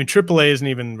 AAA isn't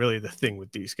even really the thing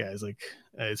with these guys. Like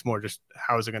it's more just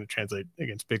how is it going to translate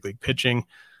against big league pitching?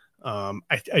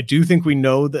 I do think we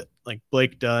know that like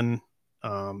Blake Dunn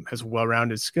has a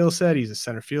well-rounded skill set. He's a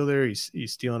center fielder. He's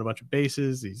stealing a bunch of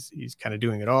bases. He's kind of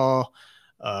doing it all.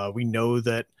 We know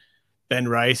that Ben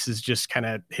Rice is just kind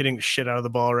of hitting the shit out of the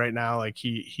ball right now. Like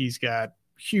he's got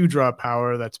huge raw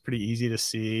power. That's pretty easy to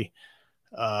see.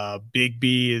 Big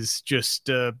B is just,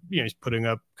 he's putting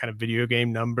up kind of video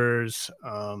game numbers.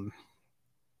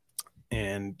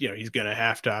 And, he's going to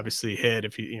have to obviously hit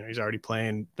if he's already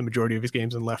playing the majority of his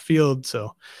games in left field.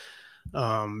 So,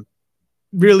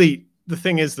 really the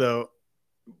thing is though,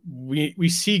 we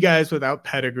see guys without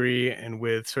pedigree and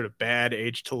with sort of bad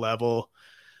age to level,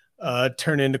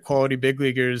 turn into quality big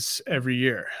leaguers every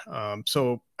year.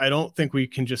 So I don't think we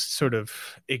can just sort of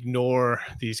ignore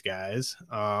these guys.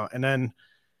 And then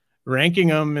ranking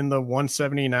them in the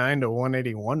 179 to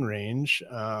 181 range,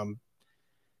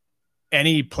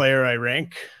 any player I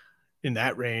rank in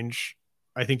that range,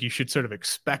 I think you should sort of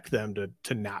expect them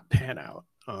to not pan out.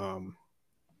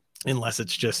 Unless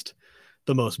it's just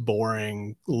the most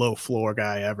boring low floor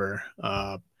guy ever.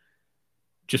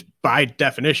 Just by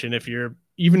definition, if you're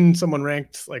even someone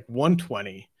ranked like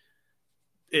 120,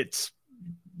 it's,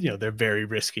 they're very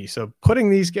risky. So putting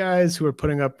these guys who are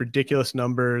putting up ridiculous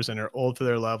numbers and are old for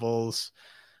their levels,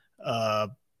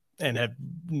 and have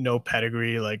no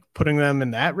pedigree, like putting them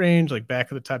in that range, like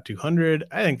back of the top 200,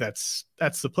 I think that's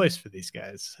the place for these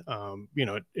guys.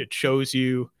 It shows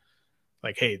you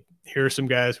like, hey, here are some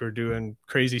guys who are doing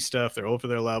crazy stuff. They're old for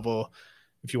their level.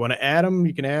 If you want to add them,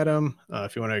 you can add them.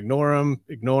 If you want to ignore them,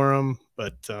 ignore them.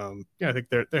 But I think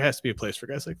there has to be a place for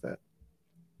guys like that.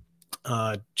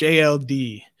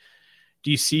 JLD,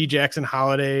 do you see Jackson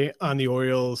Holliday on the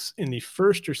Orioles in the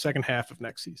first or second half of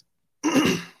next season?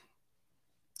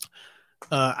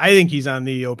 I think he's on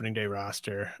the opening day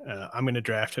roster. I'm going to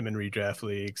draft him in redraft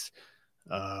leagues.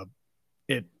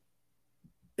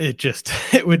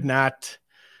 It would not.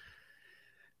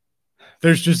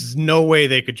 There's just no way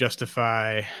they could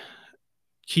justify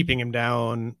keeping him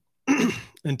down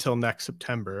until next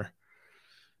September.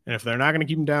 And if they're not going to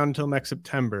keep him down until next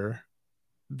September,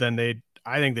 then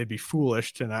I think they'd be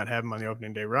foolish to not have him on the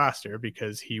opening day roster,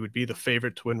 because he would be the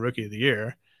favorite to win Rookie of the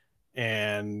Year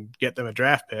and get them a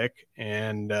draft pick.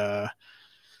 And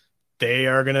they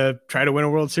are going to try to win a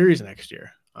World Series next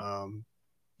year.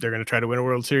 They're going to try to win a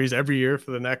World Series every year for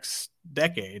the next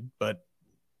decade, but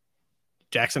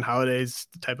Jackson Holliday's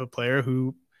the type of player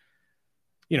who,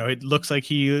 it looks like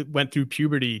he went through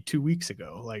puberty 2 weeks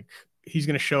ago. Like he's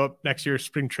going to show up next year,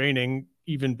 spring training,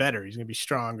 even better. He's going to be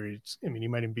stronger. He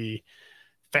might even be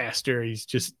faster. He's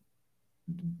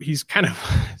kind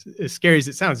of, as scary as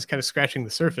it sounds, he's kind of scratching the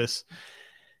surface.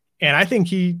 And I think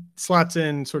he slots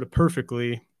in sort of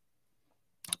perfectly.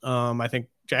 I think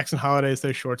Jackson Holliday is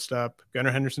their shortstop.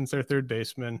 Gunnar Henderson's their third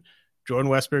baseman. Jordan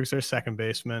Westberg's their second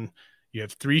baseman. You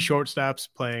have three shortstops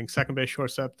playing second base,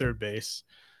 shortstop, third base.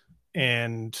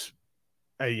 And,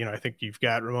 I think you've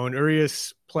got Ramon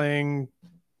Urias playing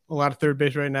a lot of third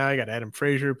base right now. You got Adam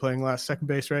Frazier playing a lot of second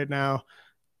base right now.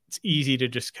 It's easy to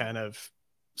just kind of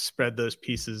spread those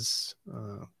pieces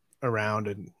around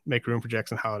and make room for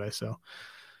Jackson Holliday. So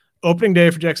opening day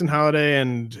for Jackson Holliday,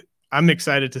 and I'm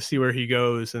excited to see where he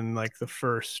goes in like the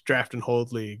first draft and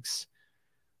hold leagues.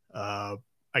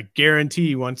 I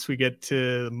guarantee once we get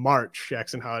to March,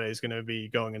 Jackson Holliday is going to be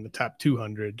going in the top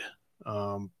 200.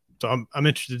 So I'm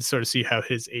interested to sort of see how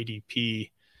his ADP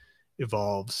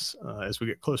evolves as we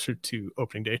get closer to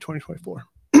opening day 2024.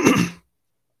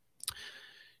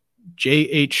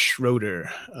 J.H.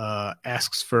 Schroeder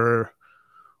asks for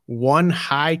one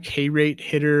high K rate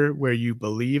hitter where you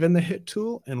believe in the hit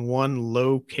tool, and one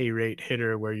low K rate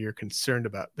hitter where you're concerned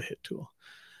about the hit tool.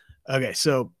 Okay,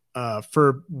 so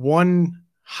for one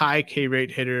high K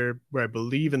rate hitter where I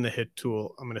believe in the hit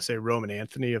tool, I'm going to say Roman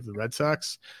Anthony of the Red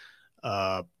Sox.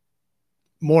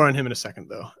 More on him in a second,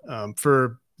 though.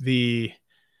 For the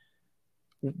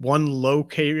one low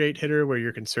K rate hitter where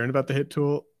you're concerned about the hit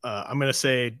tool, I'm going to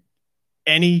say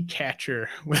any catcher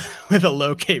with a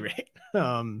low K rate.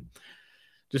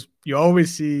 Just you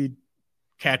always see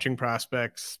catching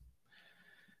prospects,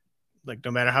 like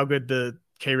no matter how good the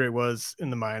K rate was in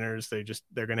the minors,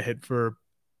 they're going to hit for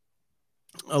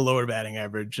a lower batting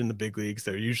average in the big leagues.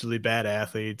 They're usually bad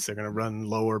athletes. They're going to run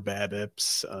lower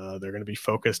BABIPs. They're going to be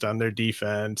focused on their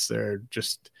defense. They're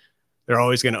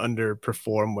always going to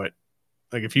underperform what,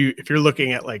 like if you're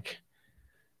looking at like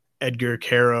Edgar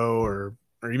Caro or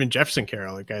even Jefferson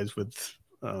Caro, like guys with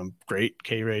great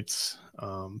K rates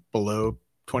below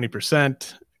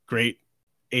 20%, great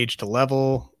age to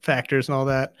level factors and all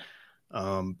that.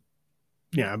 I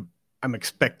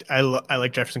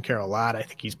like Jefferson Caro a lot. I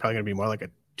think he's probably going to be more like a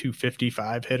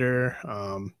 255 hitter.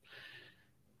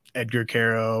 Edgar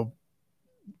Caro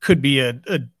could be a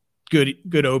good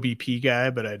OBP guy,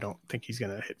 but I don't think he's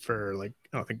going to hit for I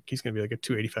don't think he's going to be like a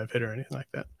 285 hitter or anything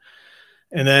like that.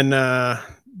 And then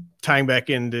tying back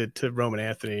into Roman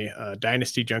Anthony,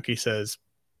 Dynasty Junkie says,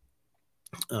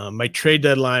 my trade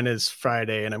deadline is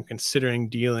Friday and I'm considering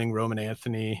dealing Roman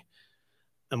Anthony.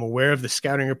 I'm aware of the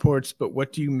scouting reports, but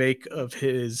what do you make of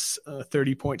his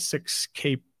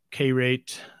 30.6 K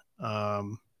rate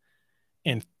and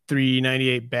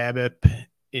 398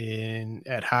 BABIP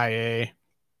at high A?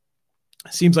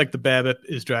 Seems like the BABIP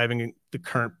is driving the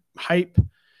current hype,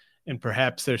 and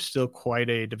perhaps there's still quite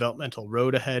a developmental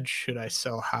road ahead. Should I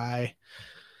sell high?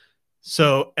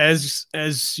 So as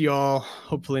y'all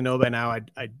hopefully know by now,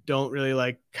 I don't really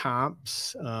like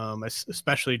comps,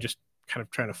 especially just kind of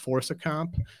trying to force a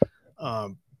comp.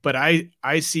 But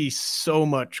I see so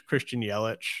much Christian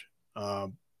Yelich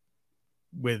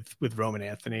with Roman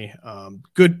Anthony.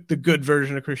 The good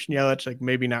version of Christian Yelich, like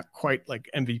maybe not quite like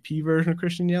MVP version of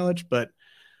Christian Yelich, but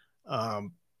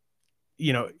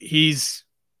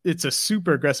it's a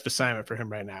super aggressive assignment for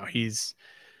him right now. He's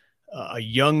a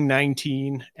young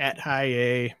 19 at high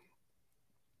A,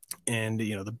 and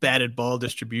the batted ball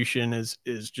distribution is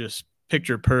just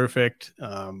picture perfect.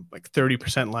 Like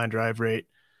 30% line drive rate,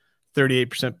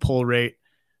 38% pull rate.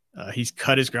 He's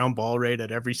cut his ground ball rate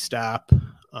at every stop.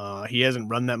 He hasn't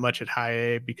run that much at high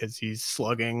A because he's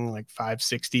slugging like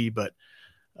 560, but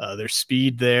there's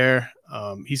speed there.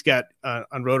 He's got on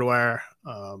RotoWire.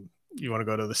 You want to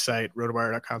go to the site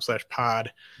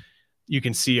rotowire.com/pod. You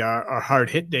can see our hard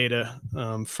hit data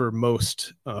for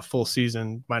most full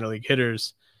season minor league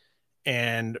hitters.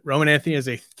 And Roman Anthony has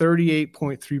a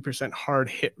 38.3% hard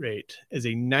hit rate as a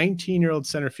 19-year-old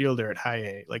center fielder at high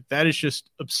A. Like that is just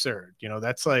absurd.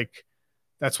 That's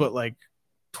what like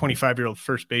 25-year-old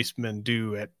first basemen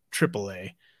do at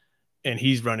AAA. And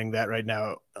he's running that right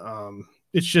now.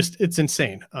 It's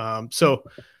insane. So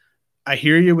I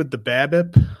hear you with the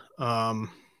BABIP.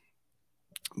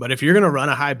 But if you're going to run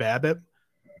a high BABIP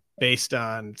based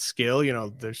on skill,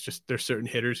 there's certain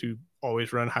hitters who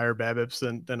always run higher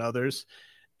BABIPs than others.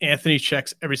 Anthony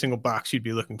checks every single box you'd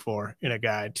be looking for in a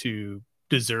guy to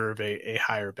deserve a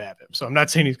higher BABIP. So I'm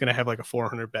not saying he's going to have like a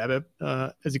 400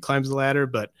 BABIP as he climbs the ladder,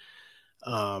 but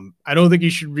I don't think you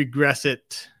should regress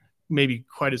it maybe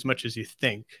quite as much as you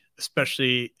think,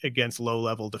 especially against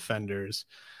low-level defenders.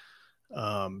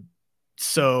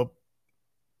 So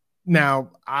now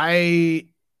I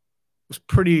was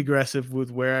pretty aggressive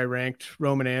with where I ranked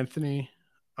Roman Anthony.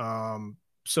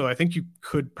 So I think you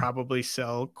could probably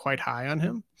sell quite high on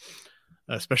him,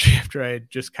 especially after I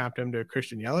just comped him to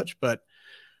Christian Yelich, but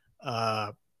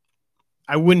I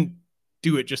wouldn't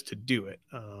do it just to do it.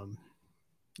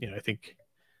 I think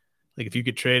like if you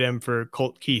could trade him for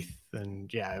Colt Keith, then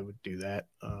yeah, I would do that.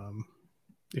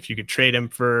 If you could trade him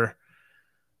for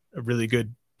a really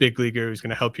good big leaguer who's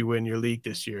going to help you win your league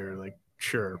this year, like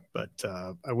sure, but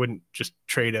I wouldn't just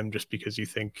trade him just because you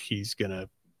think he's going to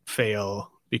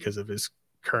fail because of his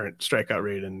current strikeout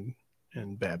rate and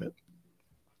BABIP.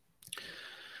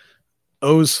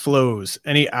 O's flows.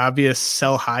 Any obvious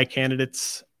sell high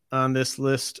candidates on this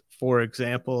list? For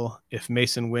example, if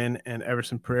Mason Wynn and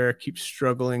Everson Pereira keep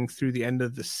struggling through the end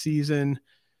of the season,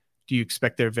 do you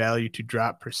expect their value to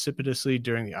drop precipitously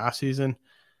during the offseason?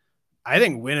 I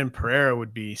think Wynn and Pereira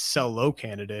would be sell low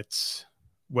candidates,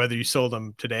 whether you sold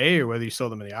them today or whether you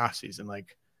sold them in the offseason.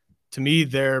 Like, to me,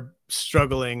 they're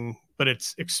struggling, but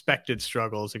it's expected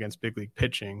struggles against big league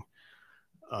pitching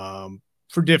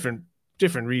for different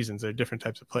different reasons. They're different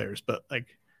types of players, but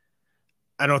like,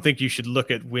 I don't think you should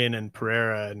look at Wynn and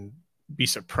Pereira and be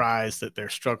surprised that they're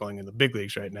struggling in the big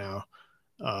leagues right now.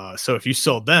 So if you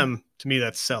sold them, to me,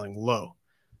 that's selling low.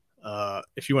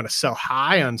 If you want to sell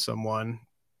high on someone,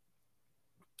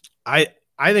 I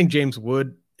think James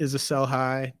Wood is a sell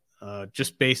high,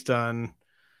 just based on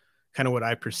kind of what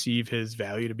I perceive his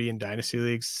value to be in dynasty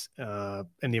leagues, and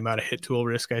the amount of hit tool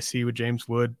risk I see with James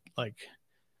Wood. Like,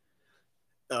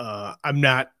 I'm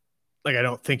not like, I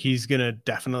don't think he's going to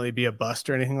definitely be a bust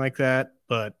or anything like that.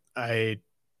 But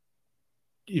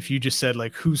if you just said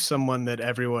like, who's someone that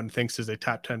everyone thinks is a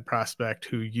top 10 prospect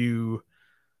who you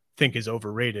think is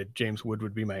overrated, James Wood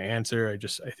would be my answer.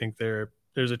 I think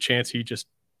there's a chance he just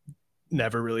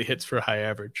never really hits for a high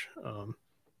average.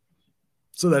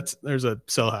 So there's a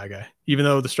sell high guy. Even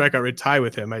though the strikeout rate's high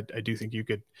with him, I do think you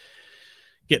could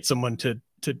get someone to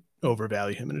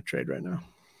overvalue him in a trade right now.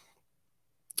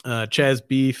 Chaz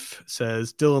Beef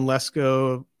says Dylan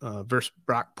Lesko versus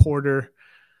Brock Porter.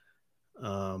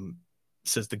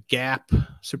 Says the gap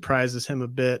surprises him a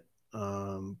bit.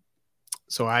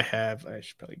 So I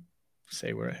should probably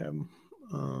say where I have him.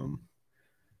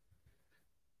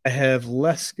 I have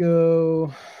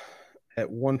Lesko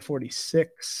at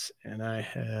 146, and I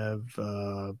have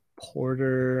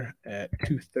Porter at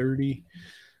 230.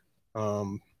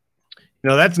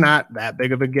 That's not that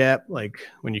big of a gap, like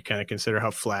when you kind of consider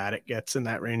how flat it gets in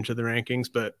that range of the rankings.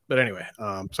 But anyway,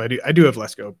 so I do have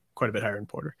Lesko quite a bit higher than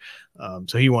Porter.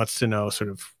 So he wants to know sort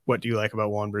of what do you like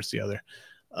about one versus the other.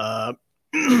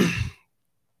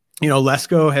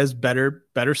 Lesko has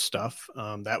better stuff.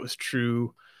 That was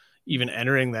true even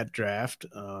entering that draft.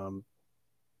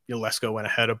 Lesko went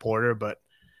ahead of Porter, but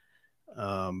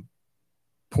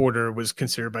Porter was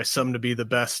considered by some to be the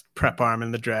best prep arm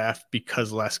in the draft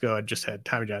because Lesko had just had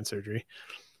Tommy John surgery.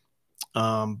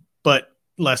 But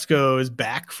Lesko is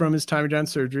back from his Tommy John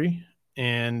surgery,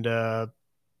 and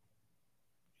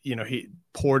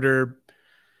Porter,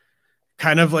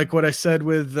 kind of like what I said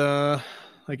with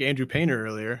like Andrew Painter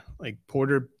earlier, like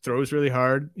Porter throws really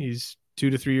hard. He's 2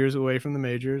 to 3 years away from the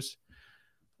majors.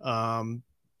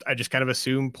 I just kind of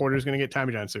assume Porter's going to get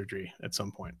Tommy John surgery at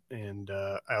some point. And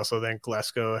I also think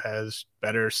Lesko has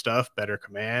better stuff, better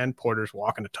command. Porter's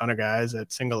walking a ton of guys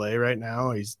at single A right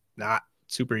now. He's not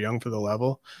super young for the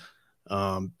level.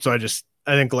 So I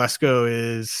think Lesko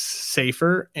is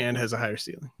safer and has a higher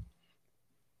ceiling.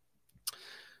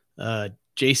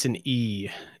 Jason E.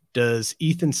 Does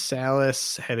Ethan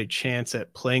Salas have a chance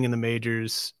at playing in the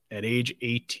majors at age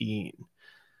 18?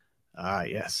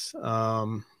 Yes.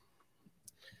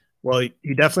 Well,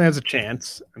 he definitely has a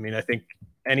chance. I mean, I think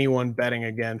anyone betting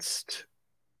against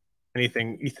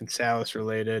anything Ethan Salas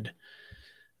related,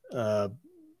 I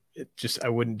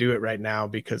wouldn't do it right now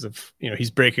because of,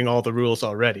 he's breaking all the rules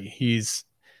already. He's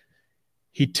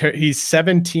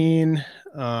 17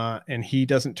 and he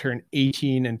doesn't turn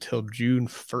 18 until June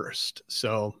 1st.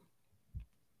 So,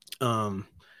 I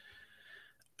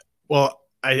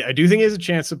do think he has a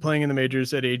chance of playing in the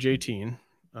majors at age 18.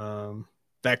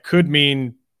 That could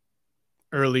mean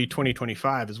early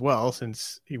 2025 as well,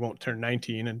 since he won't turn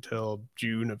 19 until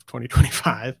June of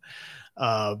 2025.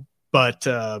 But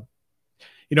I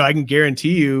can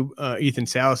guarantee you Ethan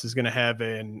Salas is going to have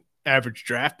an average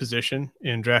draft position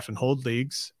in draft and hold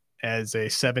leagues as a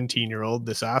 17-year-old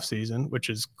this offseason, which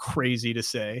is crazy to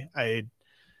say.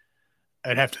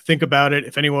 I'd have to think about it.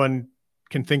 If anyone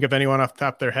can think of anyone off the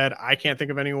top of their head, I can't think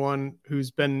of anyone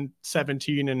who's been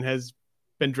 17 and has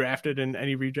been drafted in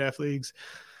any redraft leagues.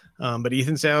 But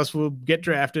Ethan Salas will get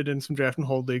drafted in some draft and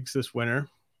hold leagues this winter.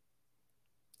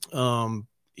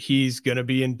 He's going to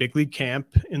be in big league camp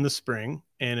in the spring,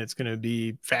 and it's going to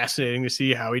be fascinating to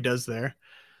see how he does there.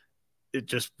 It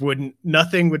just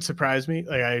nothing would surprise me.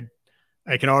 Like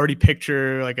I can already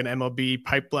picture like an MLB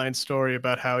pipeline story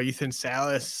about how Ethan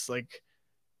Salas like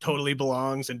totally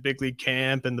belongs in big league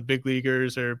camp and the big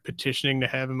leaguers are petitioning to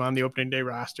have him on the opening day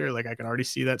roster. Like I can already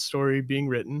see that story being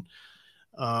written.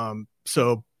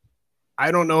 So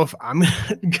I don't know if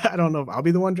I'll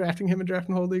be the one drafting him in draft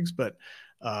and hold leagues, but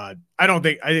I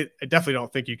definitely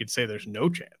don't think you could say there's no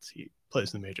chance he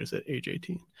plays in the majors at age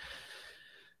 18.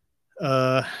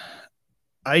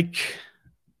 Ike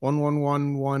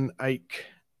 1111 Ike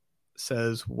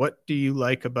says, what do you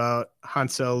like about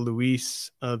Hansel Luis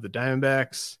of the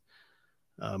Diamondbacks?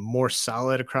 More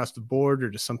solid across the board, or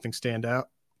does something stand out?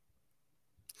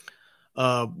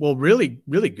 Well, really,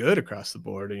 really good across the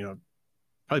board.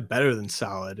 Probably better than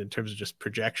solid in terms of just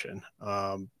projection.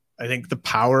 I think the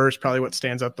power is probably what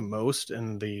stands out the most,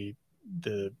 and the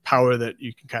power that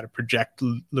you can kind of project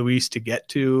Luis to get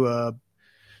to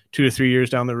 2 to 3 years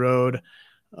down the road.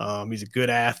 He's a good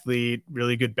athlete,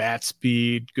 really good bat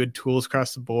speed, good tools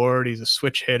across the board. He's a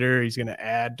switch hitter. He's going to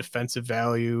add defensive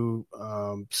value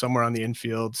somewhere on the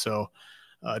infield. So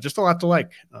just a lot to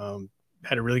like.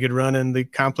 Had a really good run in the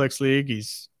complex league.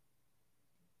 He's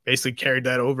basically carried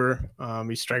that over.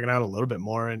 He's striking out a little bit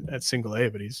more at single A,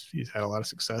 but he's had a lot of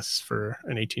success for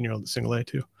an 18-year-old at single A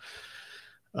too.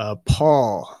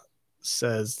 Paul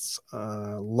says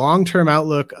long-term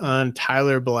outlook on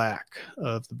Tyler Black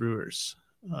of the Brewers.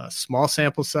 Small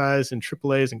sample size in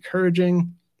AAA is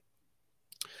encouraging.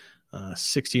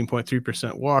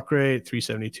 16.3% walk rate,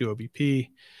 372 OBP.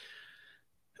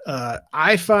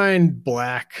 I find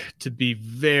Black to be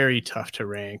very tough to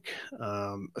rank,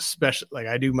 especially like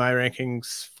I do my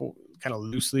rankings kind of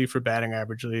loosely for batting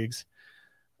average leagues.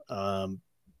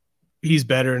 He's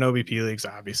better in OBP leagues,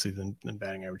 obviously, than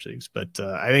batting average leagues, but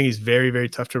I think he's very, very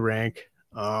tough to rank.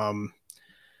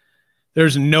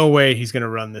 There's no way he's going to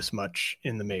run this much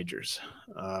in the majors.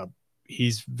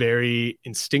 He's very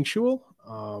instinctual.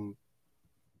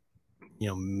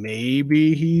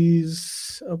 Maybe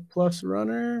he's a plus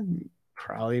runner,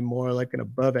 probably more like an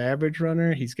above average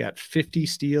runner. He's got 50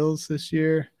 steals this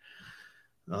year.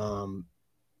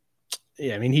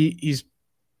 He's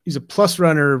a plus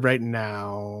runner right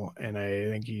now, and I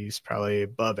think he's probably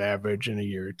above average in a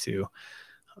year or two.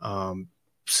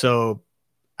 So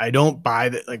I don't buy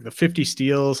that, like the 50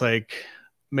 steals, like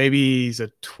maybe he's a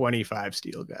 25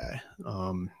 steal guy,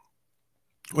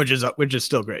 which is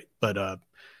still great, but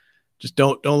just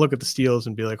don't look at the steals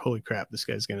and be like, holy crap, this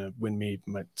guy's going to win me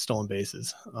my stolen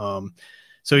bases.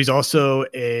 So he's also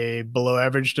a below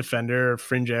average defender,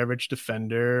 fringe average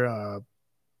defender.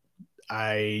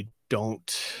 I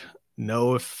don't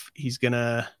know if he's going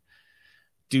to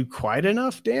do quite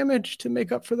enough damage to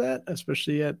make up for that,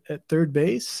 especially at third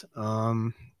base.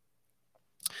 I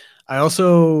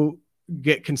also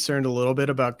get concerned a little bit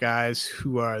about guys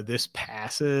who are this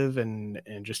passive and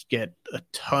just get a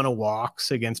ton of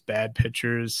walks against bad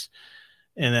pitchers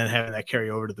and then having that carry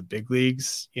over to the big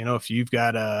leagues. If you've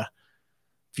got a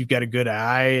good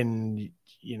eye and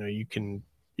you can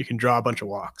draw a bunch of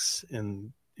walks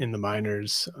in the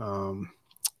minors.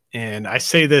 And I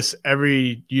say this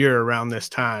every year around this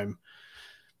time,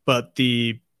 but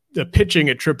the pitching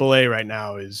at AAA right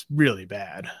now is really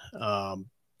bad.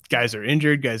 Guys are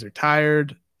injured, guys are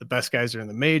tired. The best guys are in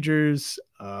the majors.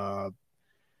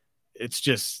 It's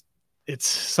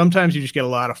sometimes you just get a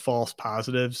lot of false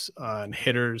positives on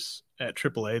hitters at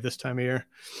AAA this time of year,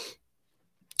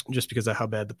 just because of how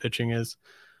bad the pitching is.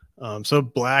 So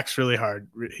Black's really hard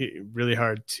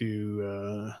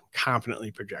to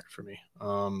confidently project for me.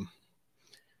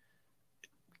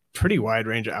 Pretty wide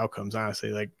range of outcomes,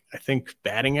 honestly. Like I think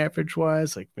batting average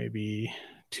wise, like maybe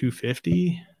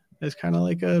 250 is kind of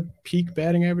like a peak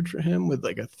batting average for him, with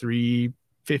like a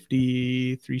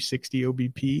 350, 360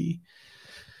 OBP.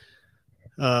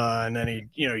 And then he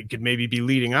could maybe be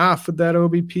leading off with that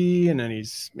OBP, and then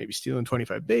he's maybe stealing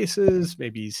 25 bases.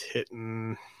 Maybe he's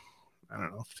hitting,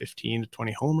 15 to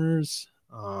 20 homers.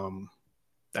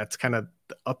 That's kind of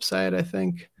the upside, I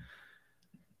think.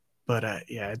 But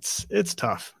it's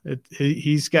tough.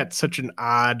 He's got such an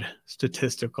odd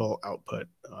statistical output.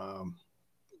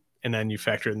 And then you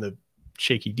factor in the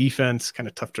shaky defense, kind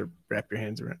of tough to wrap your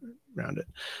hands around it.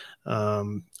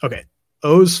 Okay.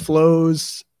 O's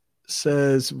Flows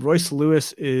says Royce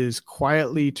Lewis is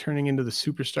quietly turning into the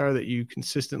superstar that you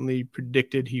consistently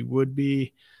predicted he would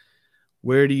be.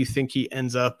 Where do you think he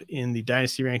ends up in the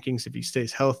dynasty rankings if he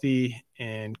stays healthy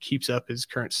and keeps up his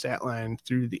current stat line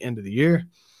through the end of the year?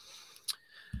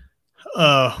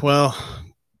 I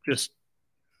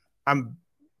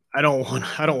don't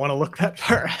want to look that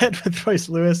far ahead with Royce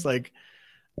Lewis. Like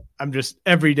I'm just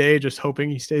every day just hoping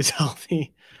he stays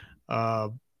healthy. I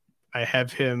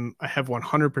have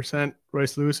 100%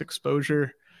 Royce Lewis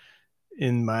exposure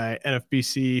in my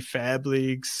NFBC Fab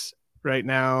leagues right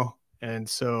now. And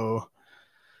so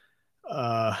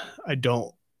I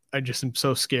just am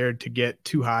so scared to get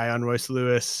too high on Royce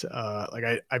Lewis.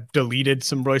 I've deleted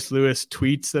some Royce Lewis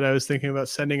tweets that I was thinking about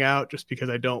sending out just because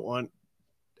I don't want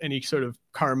any sort of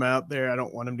karma out there. I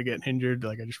don't want him to get injured.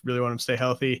 Like I just really want him to stay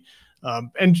healthy.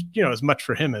 And as much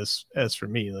for him as for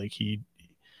me, like he's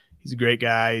a great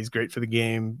guy. He's great for the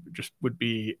game. Just would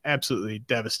be absolutely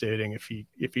devastating if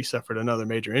he suffered another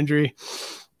major injury.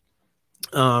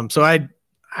 So I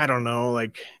don't know,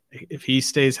 like if he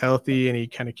stays healthy and he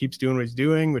kind of keeps doing what he's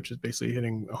doing, which is basically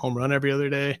hitting a home run every other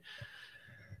day,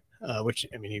 which,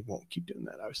 he won't keep doing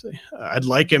that, obviously. I'd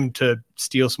like him to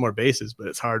steal some more bases, but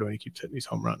it's hard when he keeps hitting these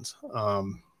home runs.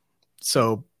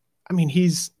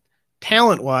 He's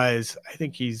talent-wise, I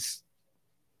think he's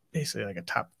basically like a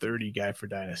top 30 guy for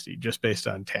Dynasty just based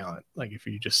on talent. Like if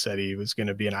you just said he was going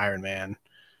to be an Iron Man,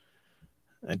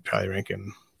 I'd probably rank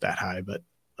him that high, but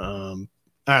I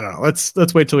don't know. Let's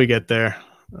wait till we get there.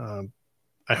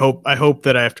 I hope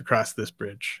that I have to cross this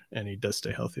bridge and he does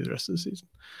stay healthy the rest of the season.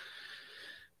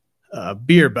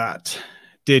 Beerbot,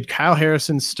 did Kyle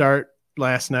Harrison's start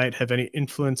last night have any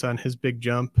influence on his big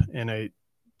jump? And I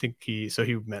think he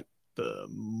meant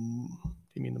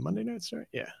you mean the Monday night start?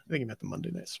 Yeah, I think he meant the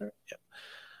Monday night start.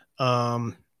 Yeah.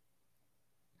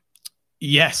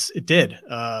 Yes, it did.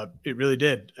 It really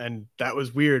did. And that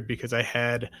was weird because I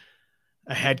had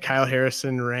Kyle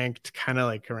Harrison ranked kind of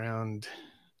like around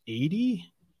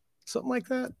 80, something like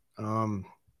that. And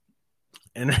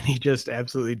then he just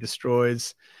absolutely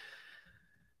destroys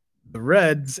the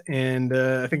Reds. And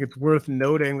I think it's worth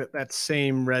noting that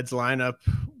same Reds lineup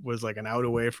was like an out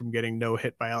away from getting no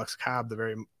hit by Alex Cobb the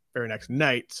very, very next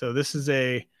night. So this is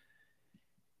it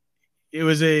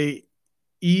was kind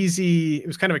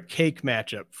of a cake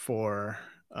matchup for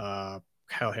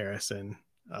Kyle Harrison.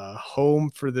 Home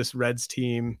for this Reds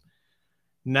team.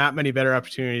 Not many better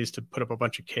opportunities to put up a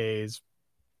bunch of Ks.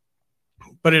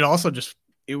 But it also just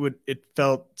it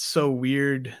felt so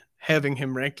weird having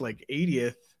him ranked like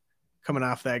 80th coming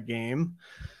off that game.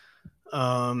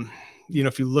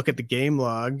 If you look at the game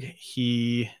log,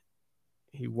 he's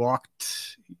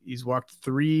walked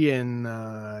 3 and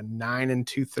 9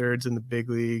 2/3 in the big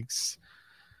leagues.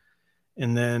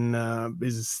 And then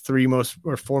his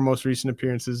 4 most recent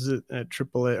appearances at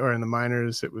AAA or in the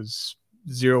minors, it was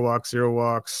 0 walks, 0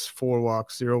 walks, 4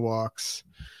 walks, 0 walks.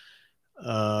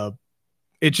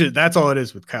 That's all it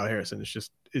is with Kyle Harrison. It's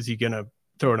just, is he going to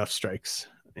throw enough strikes?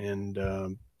 And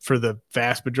for the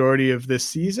vast majority of this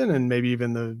season, and maybe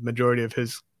even the majority of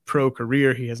his pro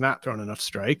career, he has not thrown enough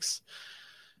strikes.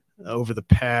 Over the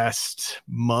past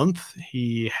month,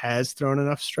 he has thrown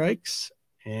enough strikes.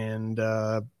 And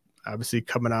obviously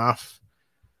coming off,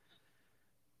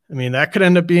 I mean, that could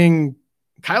end up being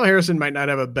Kyle Harrison might not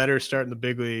have a better start in the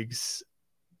big leagues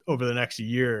over the next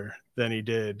year than he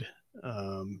did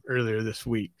earlier this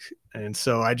week. And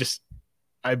so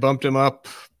I bumped him up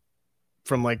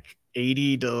from like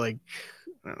 80 to like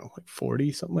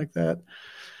 40, something like that.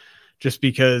 Just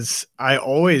because I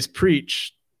always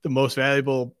preach the most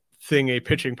valuable thing a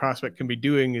pitching prospect can be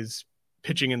doing is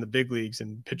pitching in the big leagues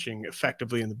and pitching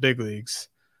effectively in the big leagues.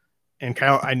 And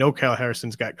I know Kyle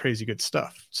Harrison's got crazy good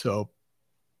stuff. So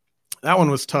that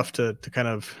one was tough to kind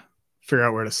of figure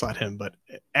out where to slot him, but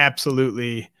it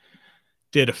absolutely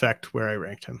did affect where I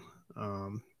ranked him.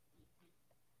 All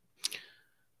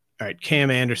right,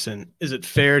 Cam Anderson. Is it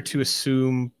fair to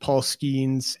assume Paul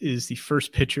Skeens is the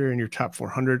first pitcher in your top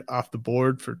 400 off the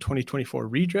board for 2024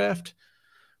 redraft?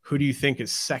 Who do you think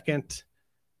is second?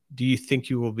 Do you think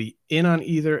you will be in on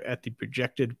either at the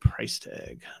projected price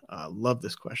tag? Love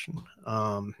this question.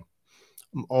 I'm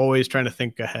always trying to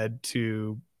think ahead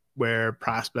to where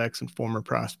prospects and former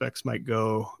prospects might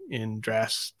go in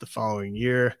drafts the following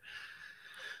year.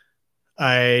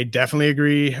 I definitely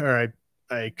agree, or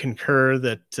I concur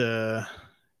that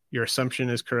your assumption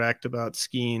is correct about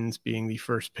Skeens being the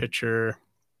first pitcher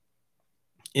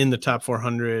in the top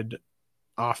 400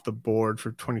 off the board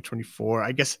for 2024.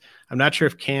 I guess I'm not sure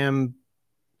if Cam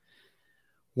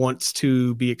wants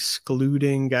to be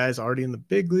excluding guys already in the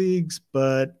big leagues,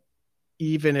 but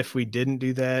even if we didn't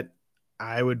do that,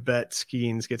 I would bet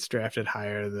Skeens gets drafted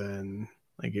higher than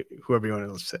like whoever you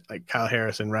want to say, like Kyle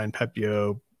Harrison, Ryan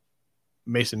Pepio,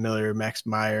 Mason Miller, Max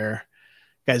Meyer,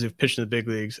 guys who've pitched in the big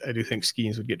leagues. I do think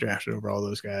Skeens would get drafted over all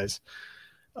those guys.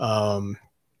 I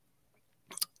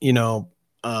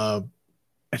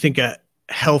think a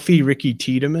healthy Ricky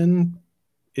Tiedemann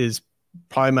is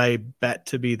probably my bet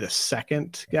to be the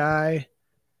second guy,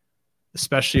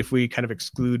 especially if we kind of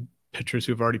exclude pitchers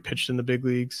who've already pitched in the big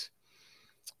leagues.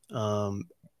 The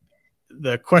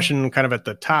question kind of at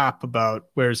the top about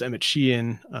where's Emmett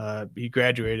Sheehan, he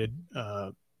graduated.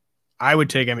 I would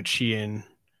take Emmett Sheehan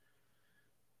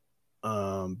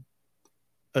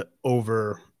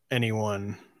over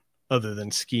anyone other than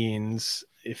Skeens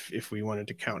if we wanted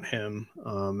to count him.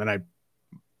 And I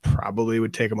probably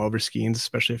would take him over Skeens,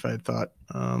 especially if I thought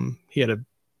he had a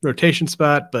rotation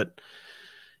spot, but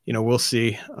we'll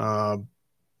see. I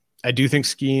do think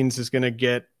Skeens is going to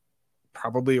get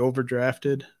probably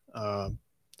overdrafted. I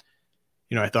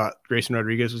thought Grayson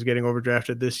Rodriguez was getting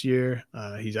overdrafted this year.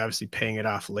 He's obviously paying it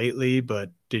off lately,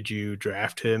 but did you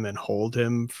draft him and hold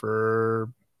him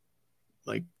for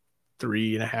like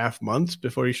 3.5 months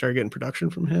before you start getting production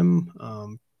from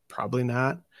him? Probably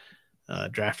not.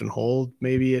 Draft and hold,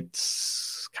 maybe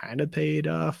it's kind of paid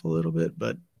off a little bit,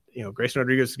 but Grayson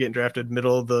Rodriguez is getting drafted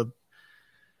middle of the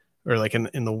or like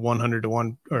in the 100 to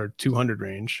 1 or 200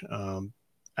 range.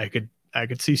 I could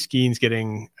see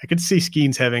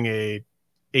Skeens having a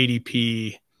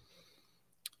ADP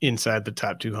inside the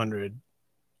top 200,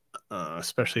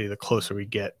 especially the closer we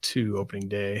get to opening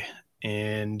day.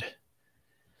 And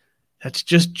that's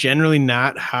just generally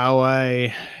not how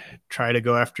I try to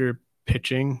go after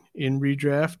pitching in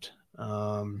redraft.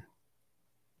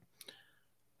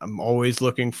 I'm always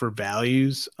looking for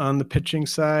values on the pitching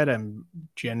side. I'm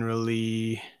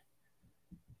generally,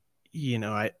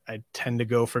 I tend to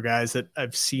go for guys that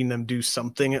I've seen them do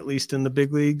something at least in the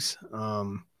big leagues.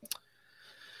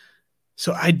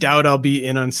 So I doubt I'll be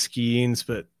in on Skeens,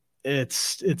 but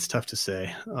it's tough to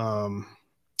say.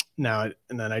 Now,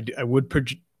 and then I would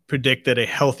predict that a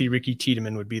healthy Ricky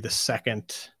Tiedemann would be the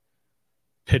second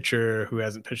pitcher who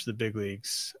hasn't pitched the big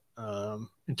leagues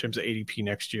in terms of ADP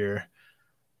next year.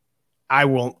 I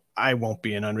won't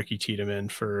be in on Ricky Tiedemann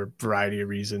for a variety of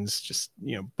reasons. Just,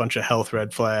 bunch of health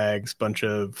red flags, bunch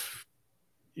of,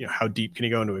 how deep can he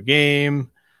go into a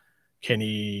game? Can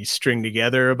he string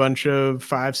together a bunch of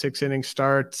 5-6 inning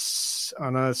starts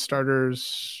on a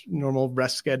starter's normal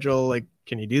rest schedule? Like,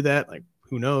 can he do that? Like,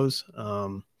 who knows?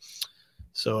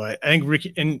 So I think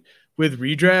Ricky, and with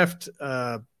redraft,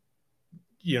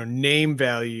 name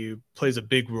value plays a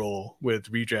big role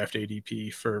with redraft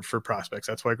ADP for prospects.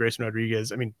 That's why Grayson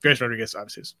Rodriguez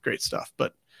obviously is great stuff,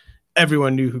 but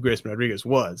everyone knew who Grayson Rodriguez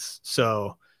was.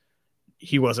 So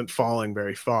he wasn't falling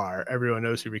very far. Everyone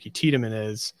knows who Ricky Tiedemann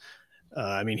is.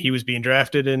 He was being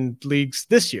drafted in leagues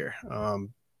this year.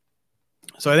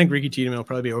 So I think Ricky Tiedemann will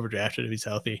probably be overdrafted if he's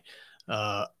healthy.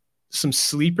 Some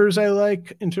sleepers I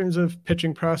like in terms of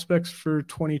pitching prospects for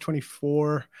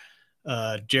 2024.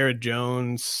 Jared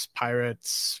Jones,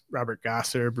 Pirates, Robert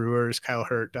Gosser, Brewers, Kyle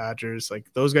Hurt, Dodgers. Like,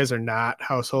 those guys are not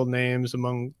household names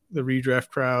among the redraft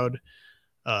crowd.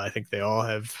 I think they all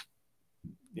have,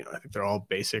 I think they're all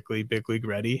basically big league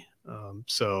ready.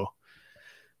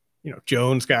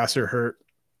 Jones, Gosser, Hurt,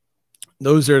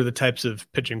 those are the types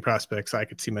of pitching prospects I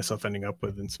could see myself ending up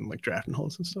with in some like drafting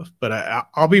holes and stuff. But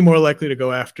I'll be more likely to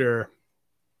go after,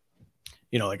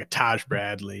 like a Taj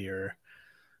Bradley or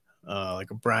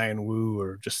like a Brian Wu,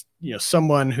 or just,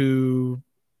 someone who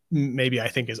maybe I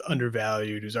think is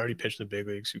undervalued, who's already pitched in the big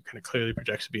leagues, who kind of clearly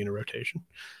projects to be in a rotation.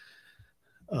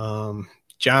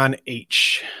 John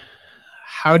H.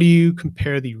 How do you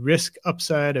compare the risk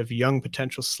upside of young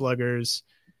potential sluggers,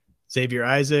 Xavier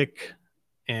Isaac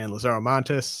and Lazaro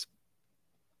Montes?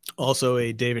 Also,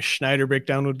 a Davis Schneider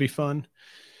breakdown would be fun.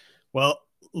 Well,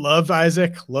 love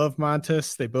Isaac, love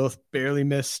Montes. They both barely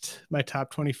missed my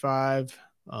top 25.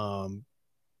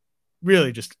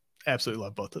 Really just absolutely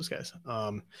love both those guys.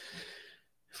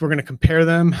 If we're going to compare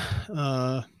them,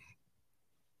 I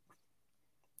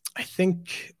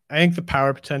think the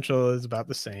power potential is about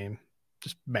the same,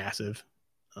 just massive.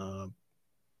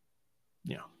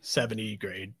 70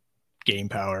 grade game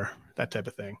power, that type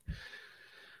of thing.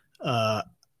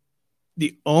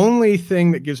 The only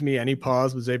thing that gives me any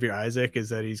pause with Xavier Isaac is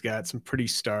that he's got some pretty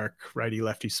stark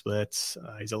righty-lefty splits.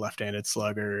 He's a left-handed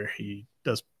slugger. He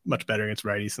does much better against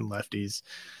righties than lefties.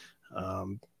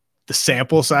 The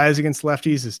sample size against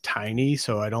lefties is tiny,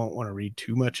 so I don't want to read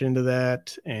too much into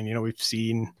that. And, we've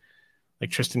seen like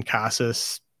Tristan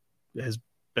Casas has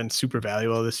been super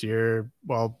valuable this year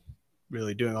while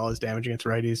really doing all his damage against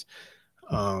righties.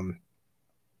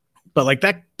 But like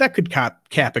that could cap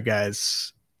a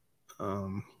guy's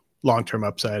long-term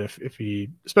upside if he,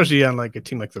 especially on like a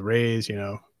team like the Rays,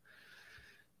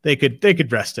 they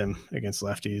could rest him against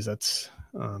lefties. That's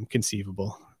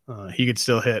conceivable. He could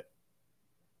still hit,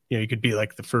 he could be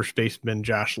like the first baseman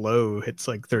Josh Lowe, who hits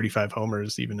like 35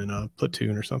 homers even in a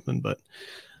platoon or something. But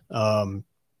I'm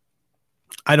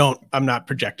not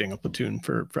projecting a platoon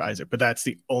for Isaac, but that's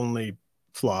the only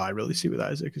flaw I really see with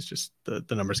Isaac, is just the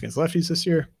numbers against lefties this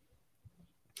year.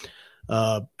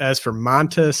 As for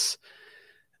Montes,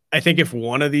 I think if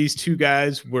one of these two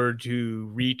guys were to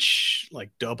reach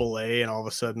like AA and all of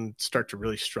a sudden start to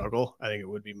really struggle, I think it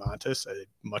would be Montes. I'm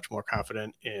much more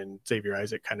confident in Xavier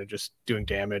Isaac kind of just doing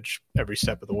damage every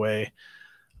step of the way.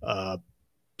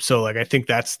 So like, I think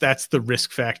that's the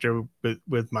risk factor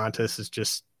with Montes, is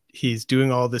just he's doing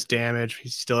all this damage. He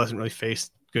still hasn't really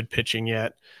faced good pitching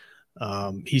yet.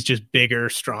 He's just bigger,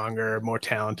 stronger, more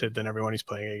talented than everyone he's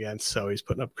playing against. So he's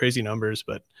putting up crazy numbers,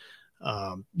 but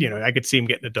I could see him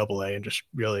getting to AA and just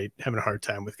really having a hard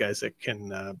time with guys that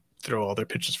can throw all their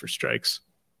pitches for strikes.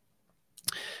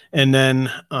 And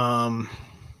then, but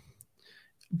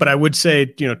I would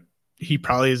say, he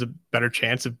probably has a better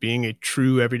chance of being a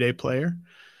true everyday player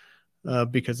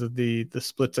because of the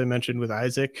splits I mentioned with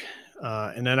Isaac.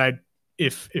 And then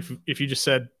if you just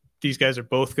said, these guys are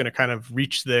both going to kind of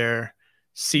reach their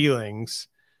ceilings,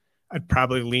 I'd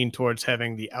probably lean towards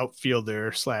having the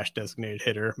outfielder / designated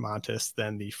hitter Montes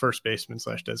than the first baseman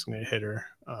 / designated hitter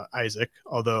Isaac.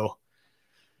 Although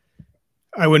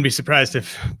I wouldn't be surprised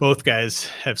if both guys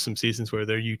have some seasons where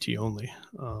they're UT only.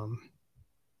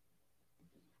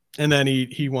 And then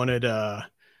he wanted a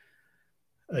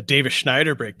Davis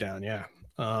Schneider breakdown. Yeah.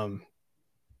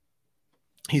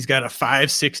 He's got a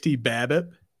 560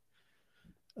 BABIP.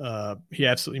 He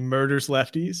absolutely murders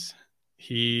lefties.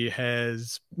 He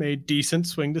has made decent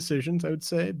swing decisions, I would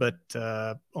say, but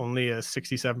only a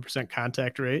 67%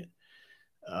 contact rate.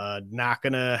 Not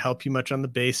going to help you much on the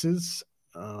bases.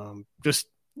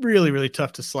 Really, really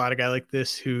tough to slot a guy like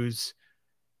this who's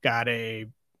got a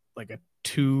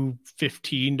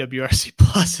 215 WRC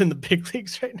plus in the big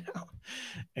leagues right now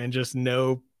and just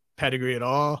no pedigree at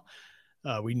all.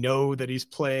 We know that he's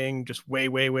playing just way,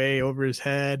 way, way over his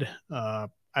head.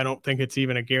 I don't think it's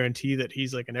even a guarantee that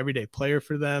he's like an everyday player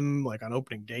for them, like on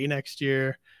opening day next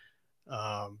year.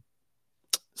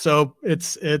 So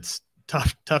it's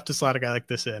tough to slot a guy like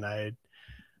this in. I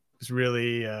was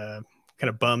really kind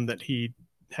of bummed that he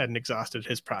hadn't exhausted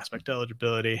his prospect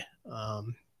eligibility.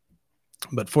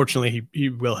 But fortunately he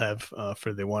will have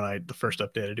for the first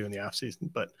update I do in the off season.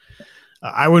 But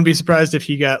I wouldn't be surprised if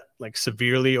he got like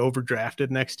severely overdrafted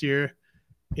next year.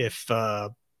 If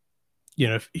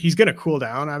he's going to cool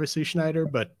down, obviously Schneider,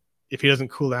 but if he doesn't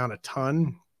cool down a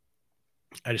ton,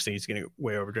 I just think he's going to get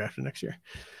way overdrafted next year.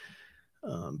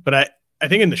 But I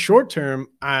think in the short term,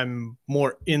 I'm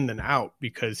more in than out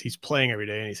because he's playing every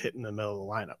day and he's hitting the middle of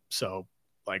the lineup. So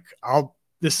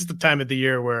this is the time of the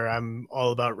year where I'm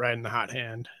all about riding the hot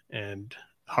hand, and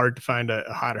hard to find a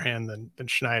hotter hand than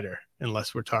Schneider,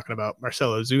 unless we're talking about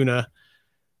Marcell Ozuna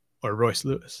or Royce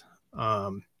Lewis.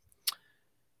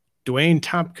 Dwayne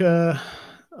Tomka,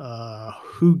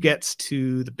 who gets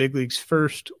to the big leagues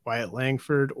first, Wyatt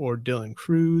Langford or Dylan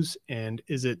Cruz, and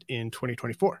is it in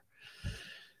 2024?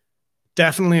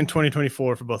 Definitely in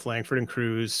 2024 for both Langford and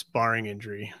Cruz, barring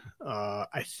injury.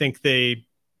 I think they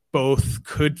both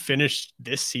could finish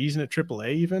this season at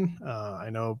AAA even. I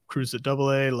know Cruz at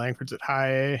AA, Langford's at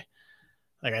high A.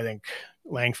 Like, I think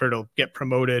Langford will get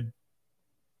promoted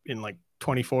in like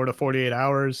 24 to 48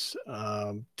 hours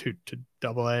to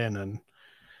AA, and then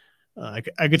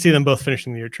I could see them both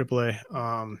finishing the year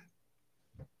AAA.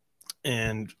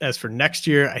 And as for next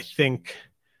year, I think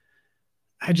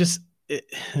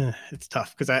it's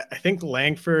tough because I think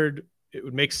it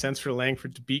would make sense for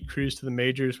Langford to beat Cruz to the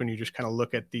majors when you just kind of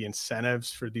look at the incentives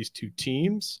for these two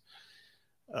teams.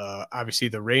 Obviously,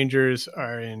 the Rangers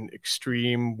are in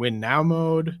extreme win now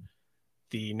mode.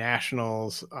 The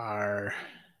Nationals are,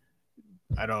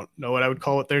 I don't know what I would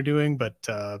call what they're doing, but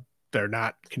they're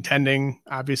not contending,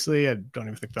 obviously. I don't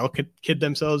even think they'll kid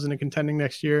themselves into contending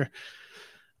next year.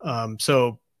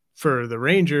 So for the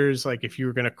Rangers, like if you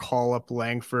were going to call up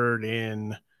Langford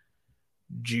in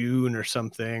June or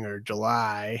something, or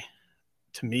July,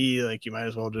 to me, like you might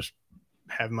as well just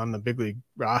have him on the big league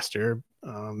roster.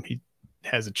 He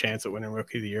has a chance at winning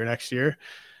Rookie of the Year next year.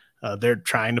 They're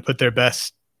trying to put their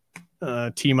best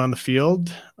team on the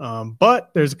field.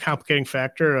 But there's a complicating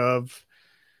factor of,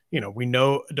 we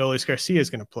know Adolis Garcia is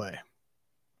going to play.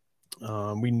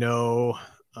 We know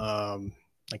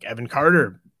like Evan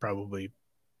Carter probably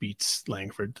beats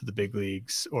Langford to the big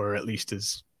leagues, or at least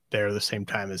is there the same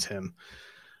time as him.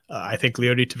 I think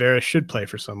Leody Taveras should play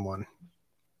for someone,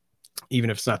 even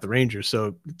if it's not the Rangers.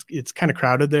 So it's kind of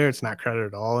crowded there. It's not crowded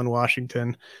at all in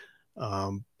Washington.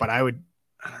 But I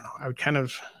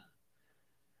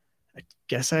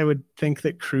guess I would think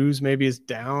that Cruz maybe is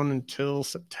down until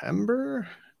September,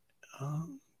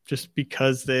 just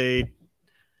because I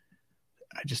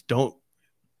just don't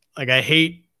like, I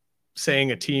hate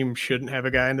saying a team shouldn't have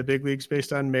a guy in the big leagues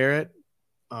based on merit.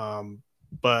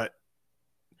 But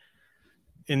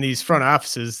in these front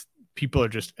offices, people are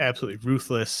just absolutely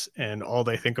ruthless, and all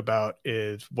they think about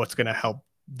is what's going to help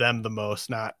them the most,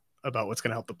 not about what's going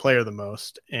to help the player the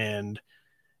most. And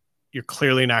you're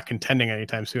clearly not contending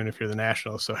anytime soon if you're the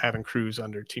Nationals. So having Cruz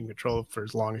under team control for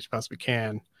as long as you possibly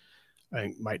can, I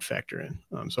think might factor in.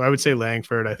 So I would say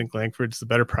Langford. I think Langford's the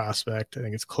better prospect. I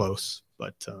think it's close,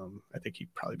 but I think he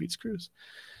probably beats Cruz.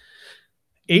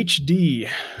 HD,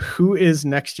 who is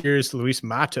next year's Luis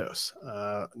Matos?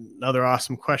 Another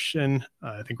awesome question.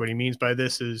 I think what he means by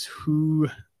this is, who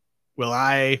will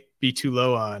I be too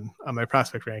low on my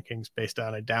prospect rankings based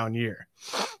on a down year?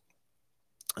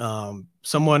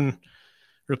 Someone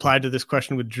replied to this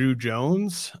question with Drew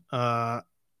Jones. I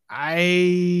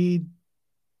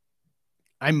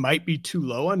might be too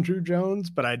low on Drew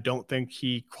Jones, but I don't think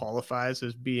he qualifies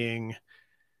as being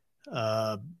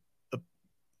uh,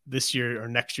 this year or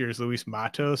next year's Luis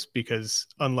Matos, because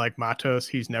unlike Matos,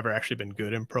 he's never actually been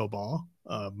good in pro ball.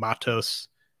 Matos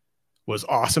was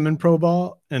awesome in pro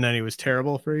ball, and then he was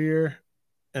terrible for a year,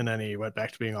 and then he went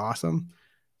back to being awesome.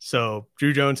 So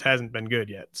Drew Jones hasn't been good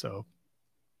yet. So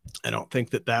I don't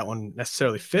think that one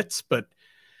necessarily fits, but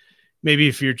maybe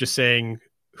if you're just saying,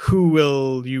 who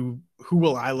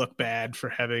will I look bad for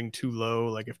having too low?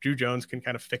 Like if Drew Jones can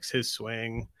kind of fix his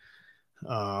swing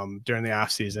during the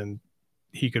off season,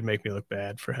 he could make me look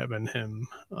bad for having him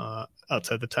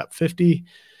outside the top 50.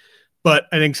 But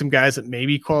I think some guys that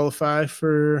maybe qualify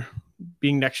for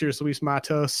being next year's Luis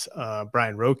Matos,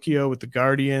 Brian Rocchio with the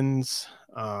Guardians.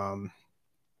 I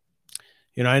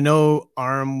know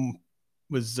Arm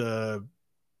was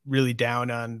really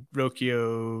down on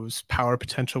Rocchio's power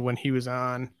potential when he was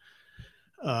on.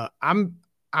 I'm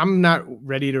not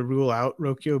ready to rule out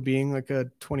Rocchio being like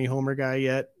a 20 homer guy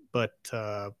yet, but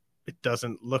it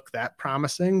doesn't look that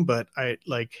promising. But I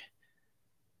like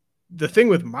the thing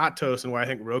with Matos and why I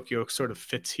think Rocchio sort of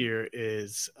fits here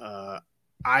is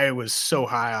I was so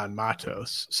high on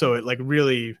Matos, so it like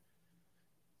really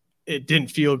it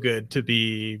didn't feel good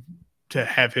to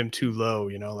have him too low,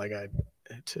 like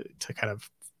to kind of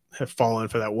have fallen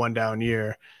for that one down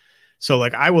year. So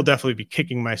like I will definitely be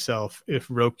kicking myself if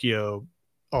Rocchio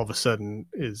all of a sudden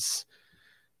is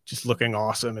just looking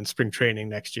awesome in spring training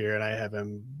next year and I have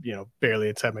him, barely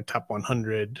inside my top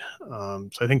 100. So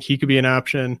I think he could be an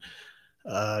option.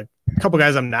 A couple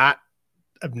guys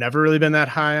I've never really been that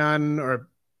high on or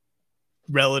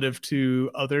relative to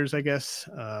others, I guess.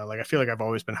 Like I feel like I've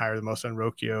always been higher than most on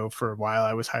Rocchio. For a while,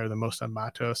 I was higher than most on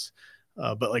Matos.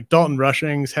 But like Dalton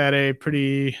Rushing's had a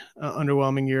pretty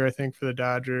underwhelming year, I think, for the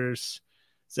Dodgers.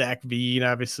 Zach Veen,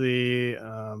 obviously,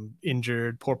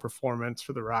 injured, poor performance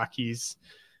for the Rockies.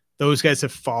 Those guys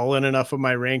have fallen enough of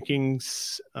my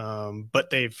rankings, but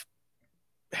they've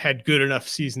had good enough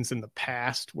seasons in the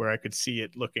past where I could see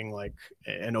it looking like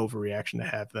an overreaction to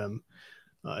have them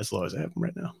as low as I have them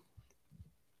right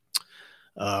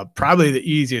now. Probably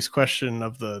the easiest question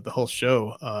of the whole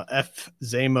show. F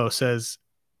Zamo says,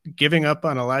 giving up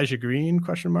on Elijah Green, ?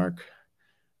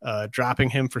 Dropping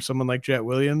him for someone like Jet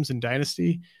Williams in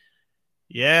Dynasty.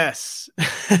 Yes.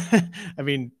 I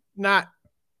mean, not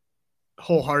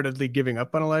wholeheartedly giving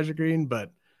up on Elijah Green,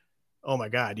 but oh my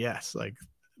God, yes. Like,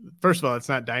 first of all, it's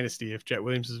not Dynasty if Jet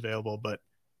Williams is available, but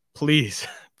please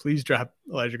drop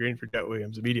Elijah Green for Jet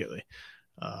Williams immediately.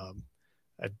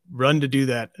 I'd run to do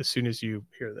that as soon as you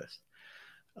hear this.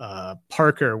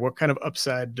 Parker, what kind of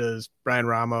upside does Brian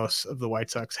Ramos of the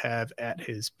White Sox have at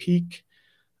his peak?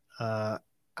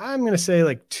 I'm going to say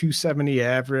like 270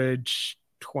 average,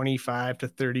 25 to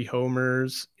 30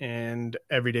 homers, and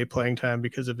everyday playing time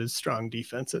because of his strong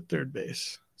defense at third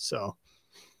base. So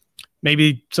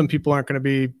maybe some people aren't going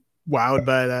to be wowed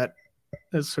by that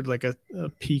as sort of like a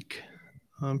peak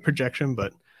projection,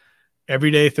 but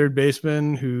everyday third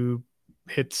baseman who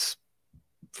hits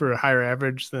for a higher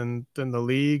average than the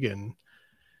league and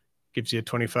gives you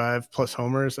 25 plus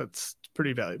homers, that's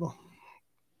pretty valuable.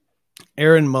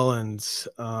 Aaron Mullins,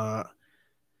 or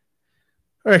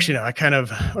actually, no,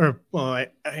 I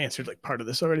answered like part of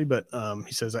this already, but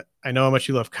he says, I know how much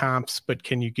you love comps, but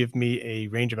can you give me a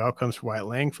range of outcomes for Wyatt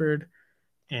Langford?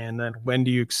 And then when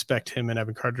do you expect him and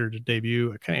Evan Carter to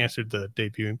debut? I kind of answered the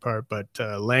debuting part, but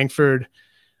Langford,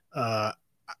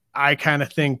 I kind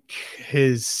of think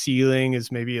his ceiling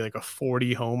is maybe like a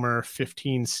 40 homer,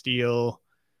 15 steal,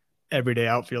 everyday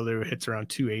outfielder who hits around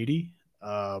 280.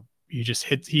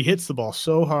 He hits the ball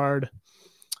so hard,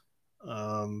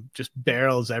 just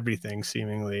barrels everything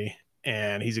seemingly.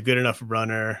 And he's a good enough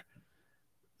runner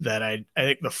that I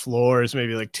think the floor is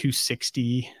maybe like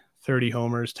 260, 30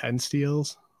 homers, 10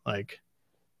 steals. Like,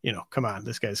 come on,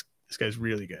 this guy's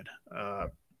really good.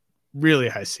 Really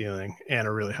high ceiling and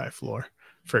a really high floor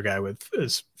for a guy with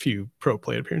as few pro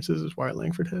plate appearances as Wyatt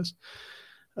Langford has.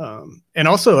 And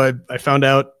also I found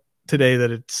out today that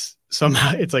it's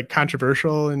like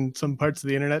controversial in some parts of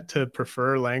the internet to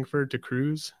prefer Langford to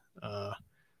Cruz.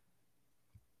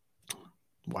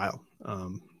 Wild.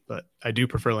 But I do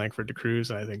prefer Langford to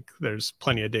Cruz. And I think there's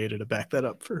plenty of data to back that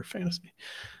up for fantasy.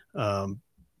 And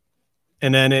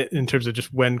then in terms of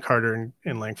just when Carter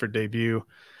and Langford debut,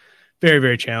 very,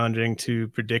 very challenging to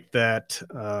predict that.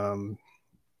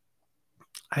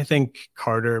 I think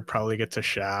Carter probably gets a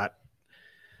shot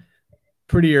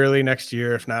pretty early next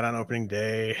year, if not on opening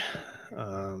day.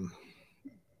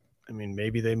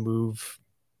 Maybe they move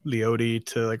Leote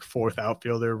to like fourth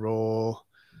outfielder role.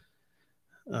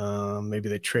 Maybe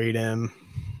they trade him.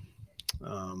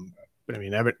 But But I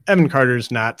mean, Evan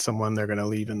Carter's not someone they're going to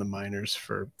leave in the minors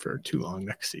for too long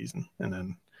next season. And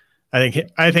then I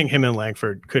think him and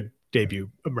Langford could debut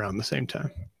around the same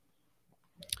time.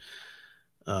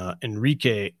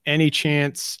 Enrique, any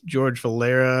chance George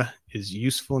Valera is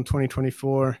useful in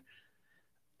 2024?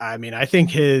 I mean, I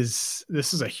think this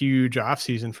is a huge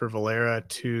offseason for Valera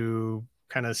to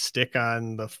kind of stick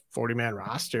on the 40-man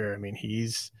roster. I mean,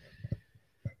 it's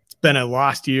been a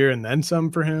lost year and then some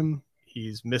for him.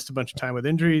 He's missed a bunch of time with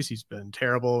injuries. He's been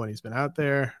terrible when he's been out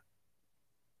there.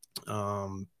 I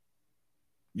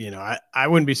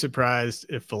wouldn't be surprised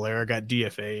if Valera got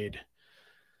DFA'd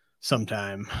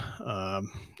sometime,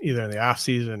 either in the off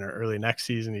season or early next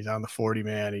season. He's on the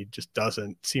 40-man. He just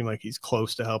doesn't seem like he's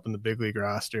close to helping the big league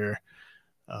roster.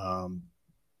 I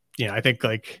think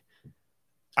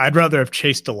I'd rather have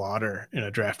Chase DeLauder in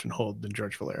a draft and hold than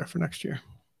George Valera for next year.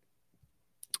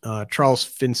 Charles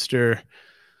Finster,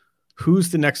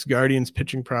 who's the next Guardians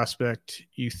pitching prospect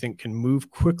you think can move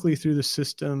quickly through the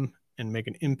system and make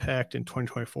an impact in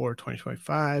 2024,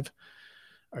 2025?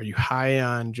 Are you high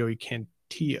on Joey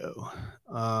Cantillo?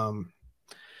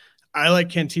 I like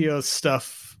Cantillo's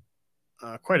stuff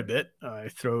quite a bit. He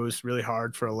throws really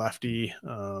hard for a lefty,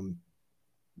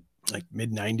 like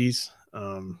mid-90s.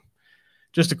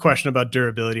 Just a question about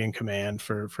durability and command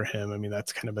for him. I mean,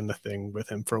 that's kind of been the thing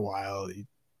with him for a while. He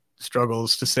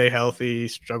struggles to stay healthy,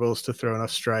 struggles to throw enough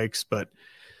strikes, but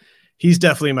he's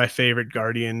definitely my favorite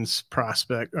Guardians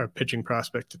prospect or pitching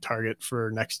prospect to target for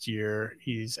next year.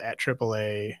 He's at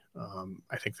AAA.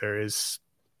 I think there is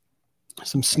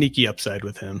some sneaky upside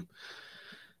with him.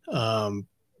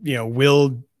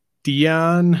 Will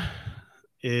Dion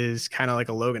is kind of like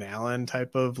a Logan Allen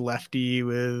type of lefty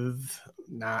with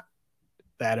not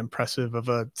that impressive of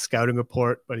a scouting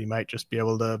report, but he might just be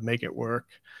able to make it work.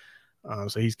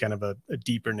 So he's kind of a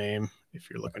deeper name if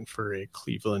you're looking for a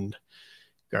Cleveland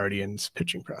Guardians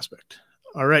pitching prospect.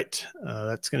 All right.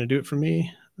 That's going to do it for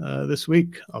me this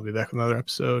week. I'll be back with another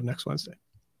episode next Wednesday.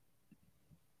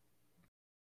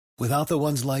 Without the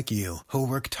ones like you who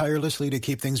work tirelessly to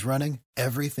keep things running,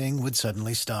 everything would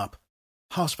suddenly stop.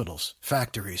 Hospitals,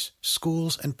 factories,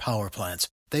 schools, and power plants,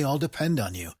 they all depend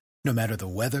on you. No matter the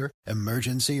weather,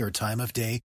 emergency, or time of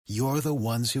day, you're the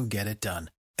ones who get it done.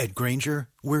 At Grainger,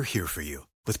 we're here for you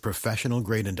with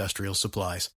professional-grade industrial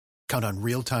supplies. Count on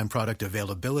real-time product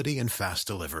availability and fast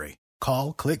delivery.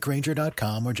 Call, click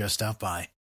Grainger.com, or just stop by.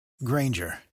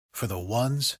 Grainger, for the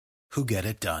ones who get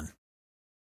it done.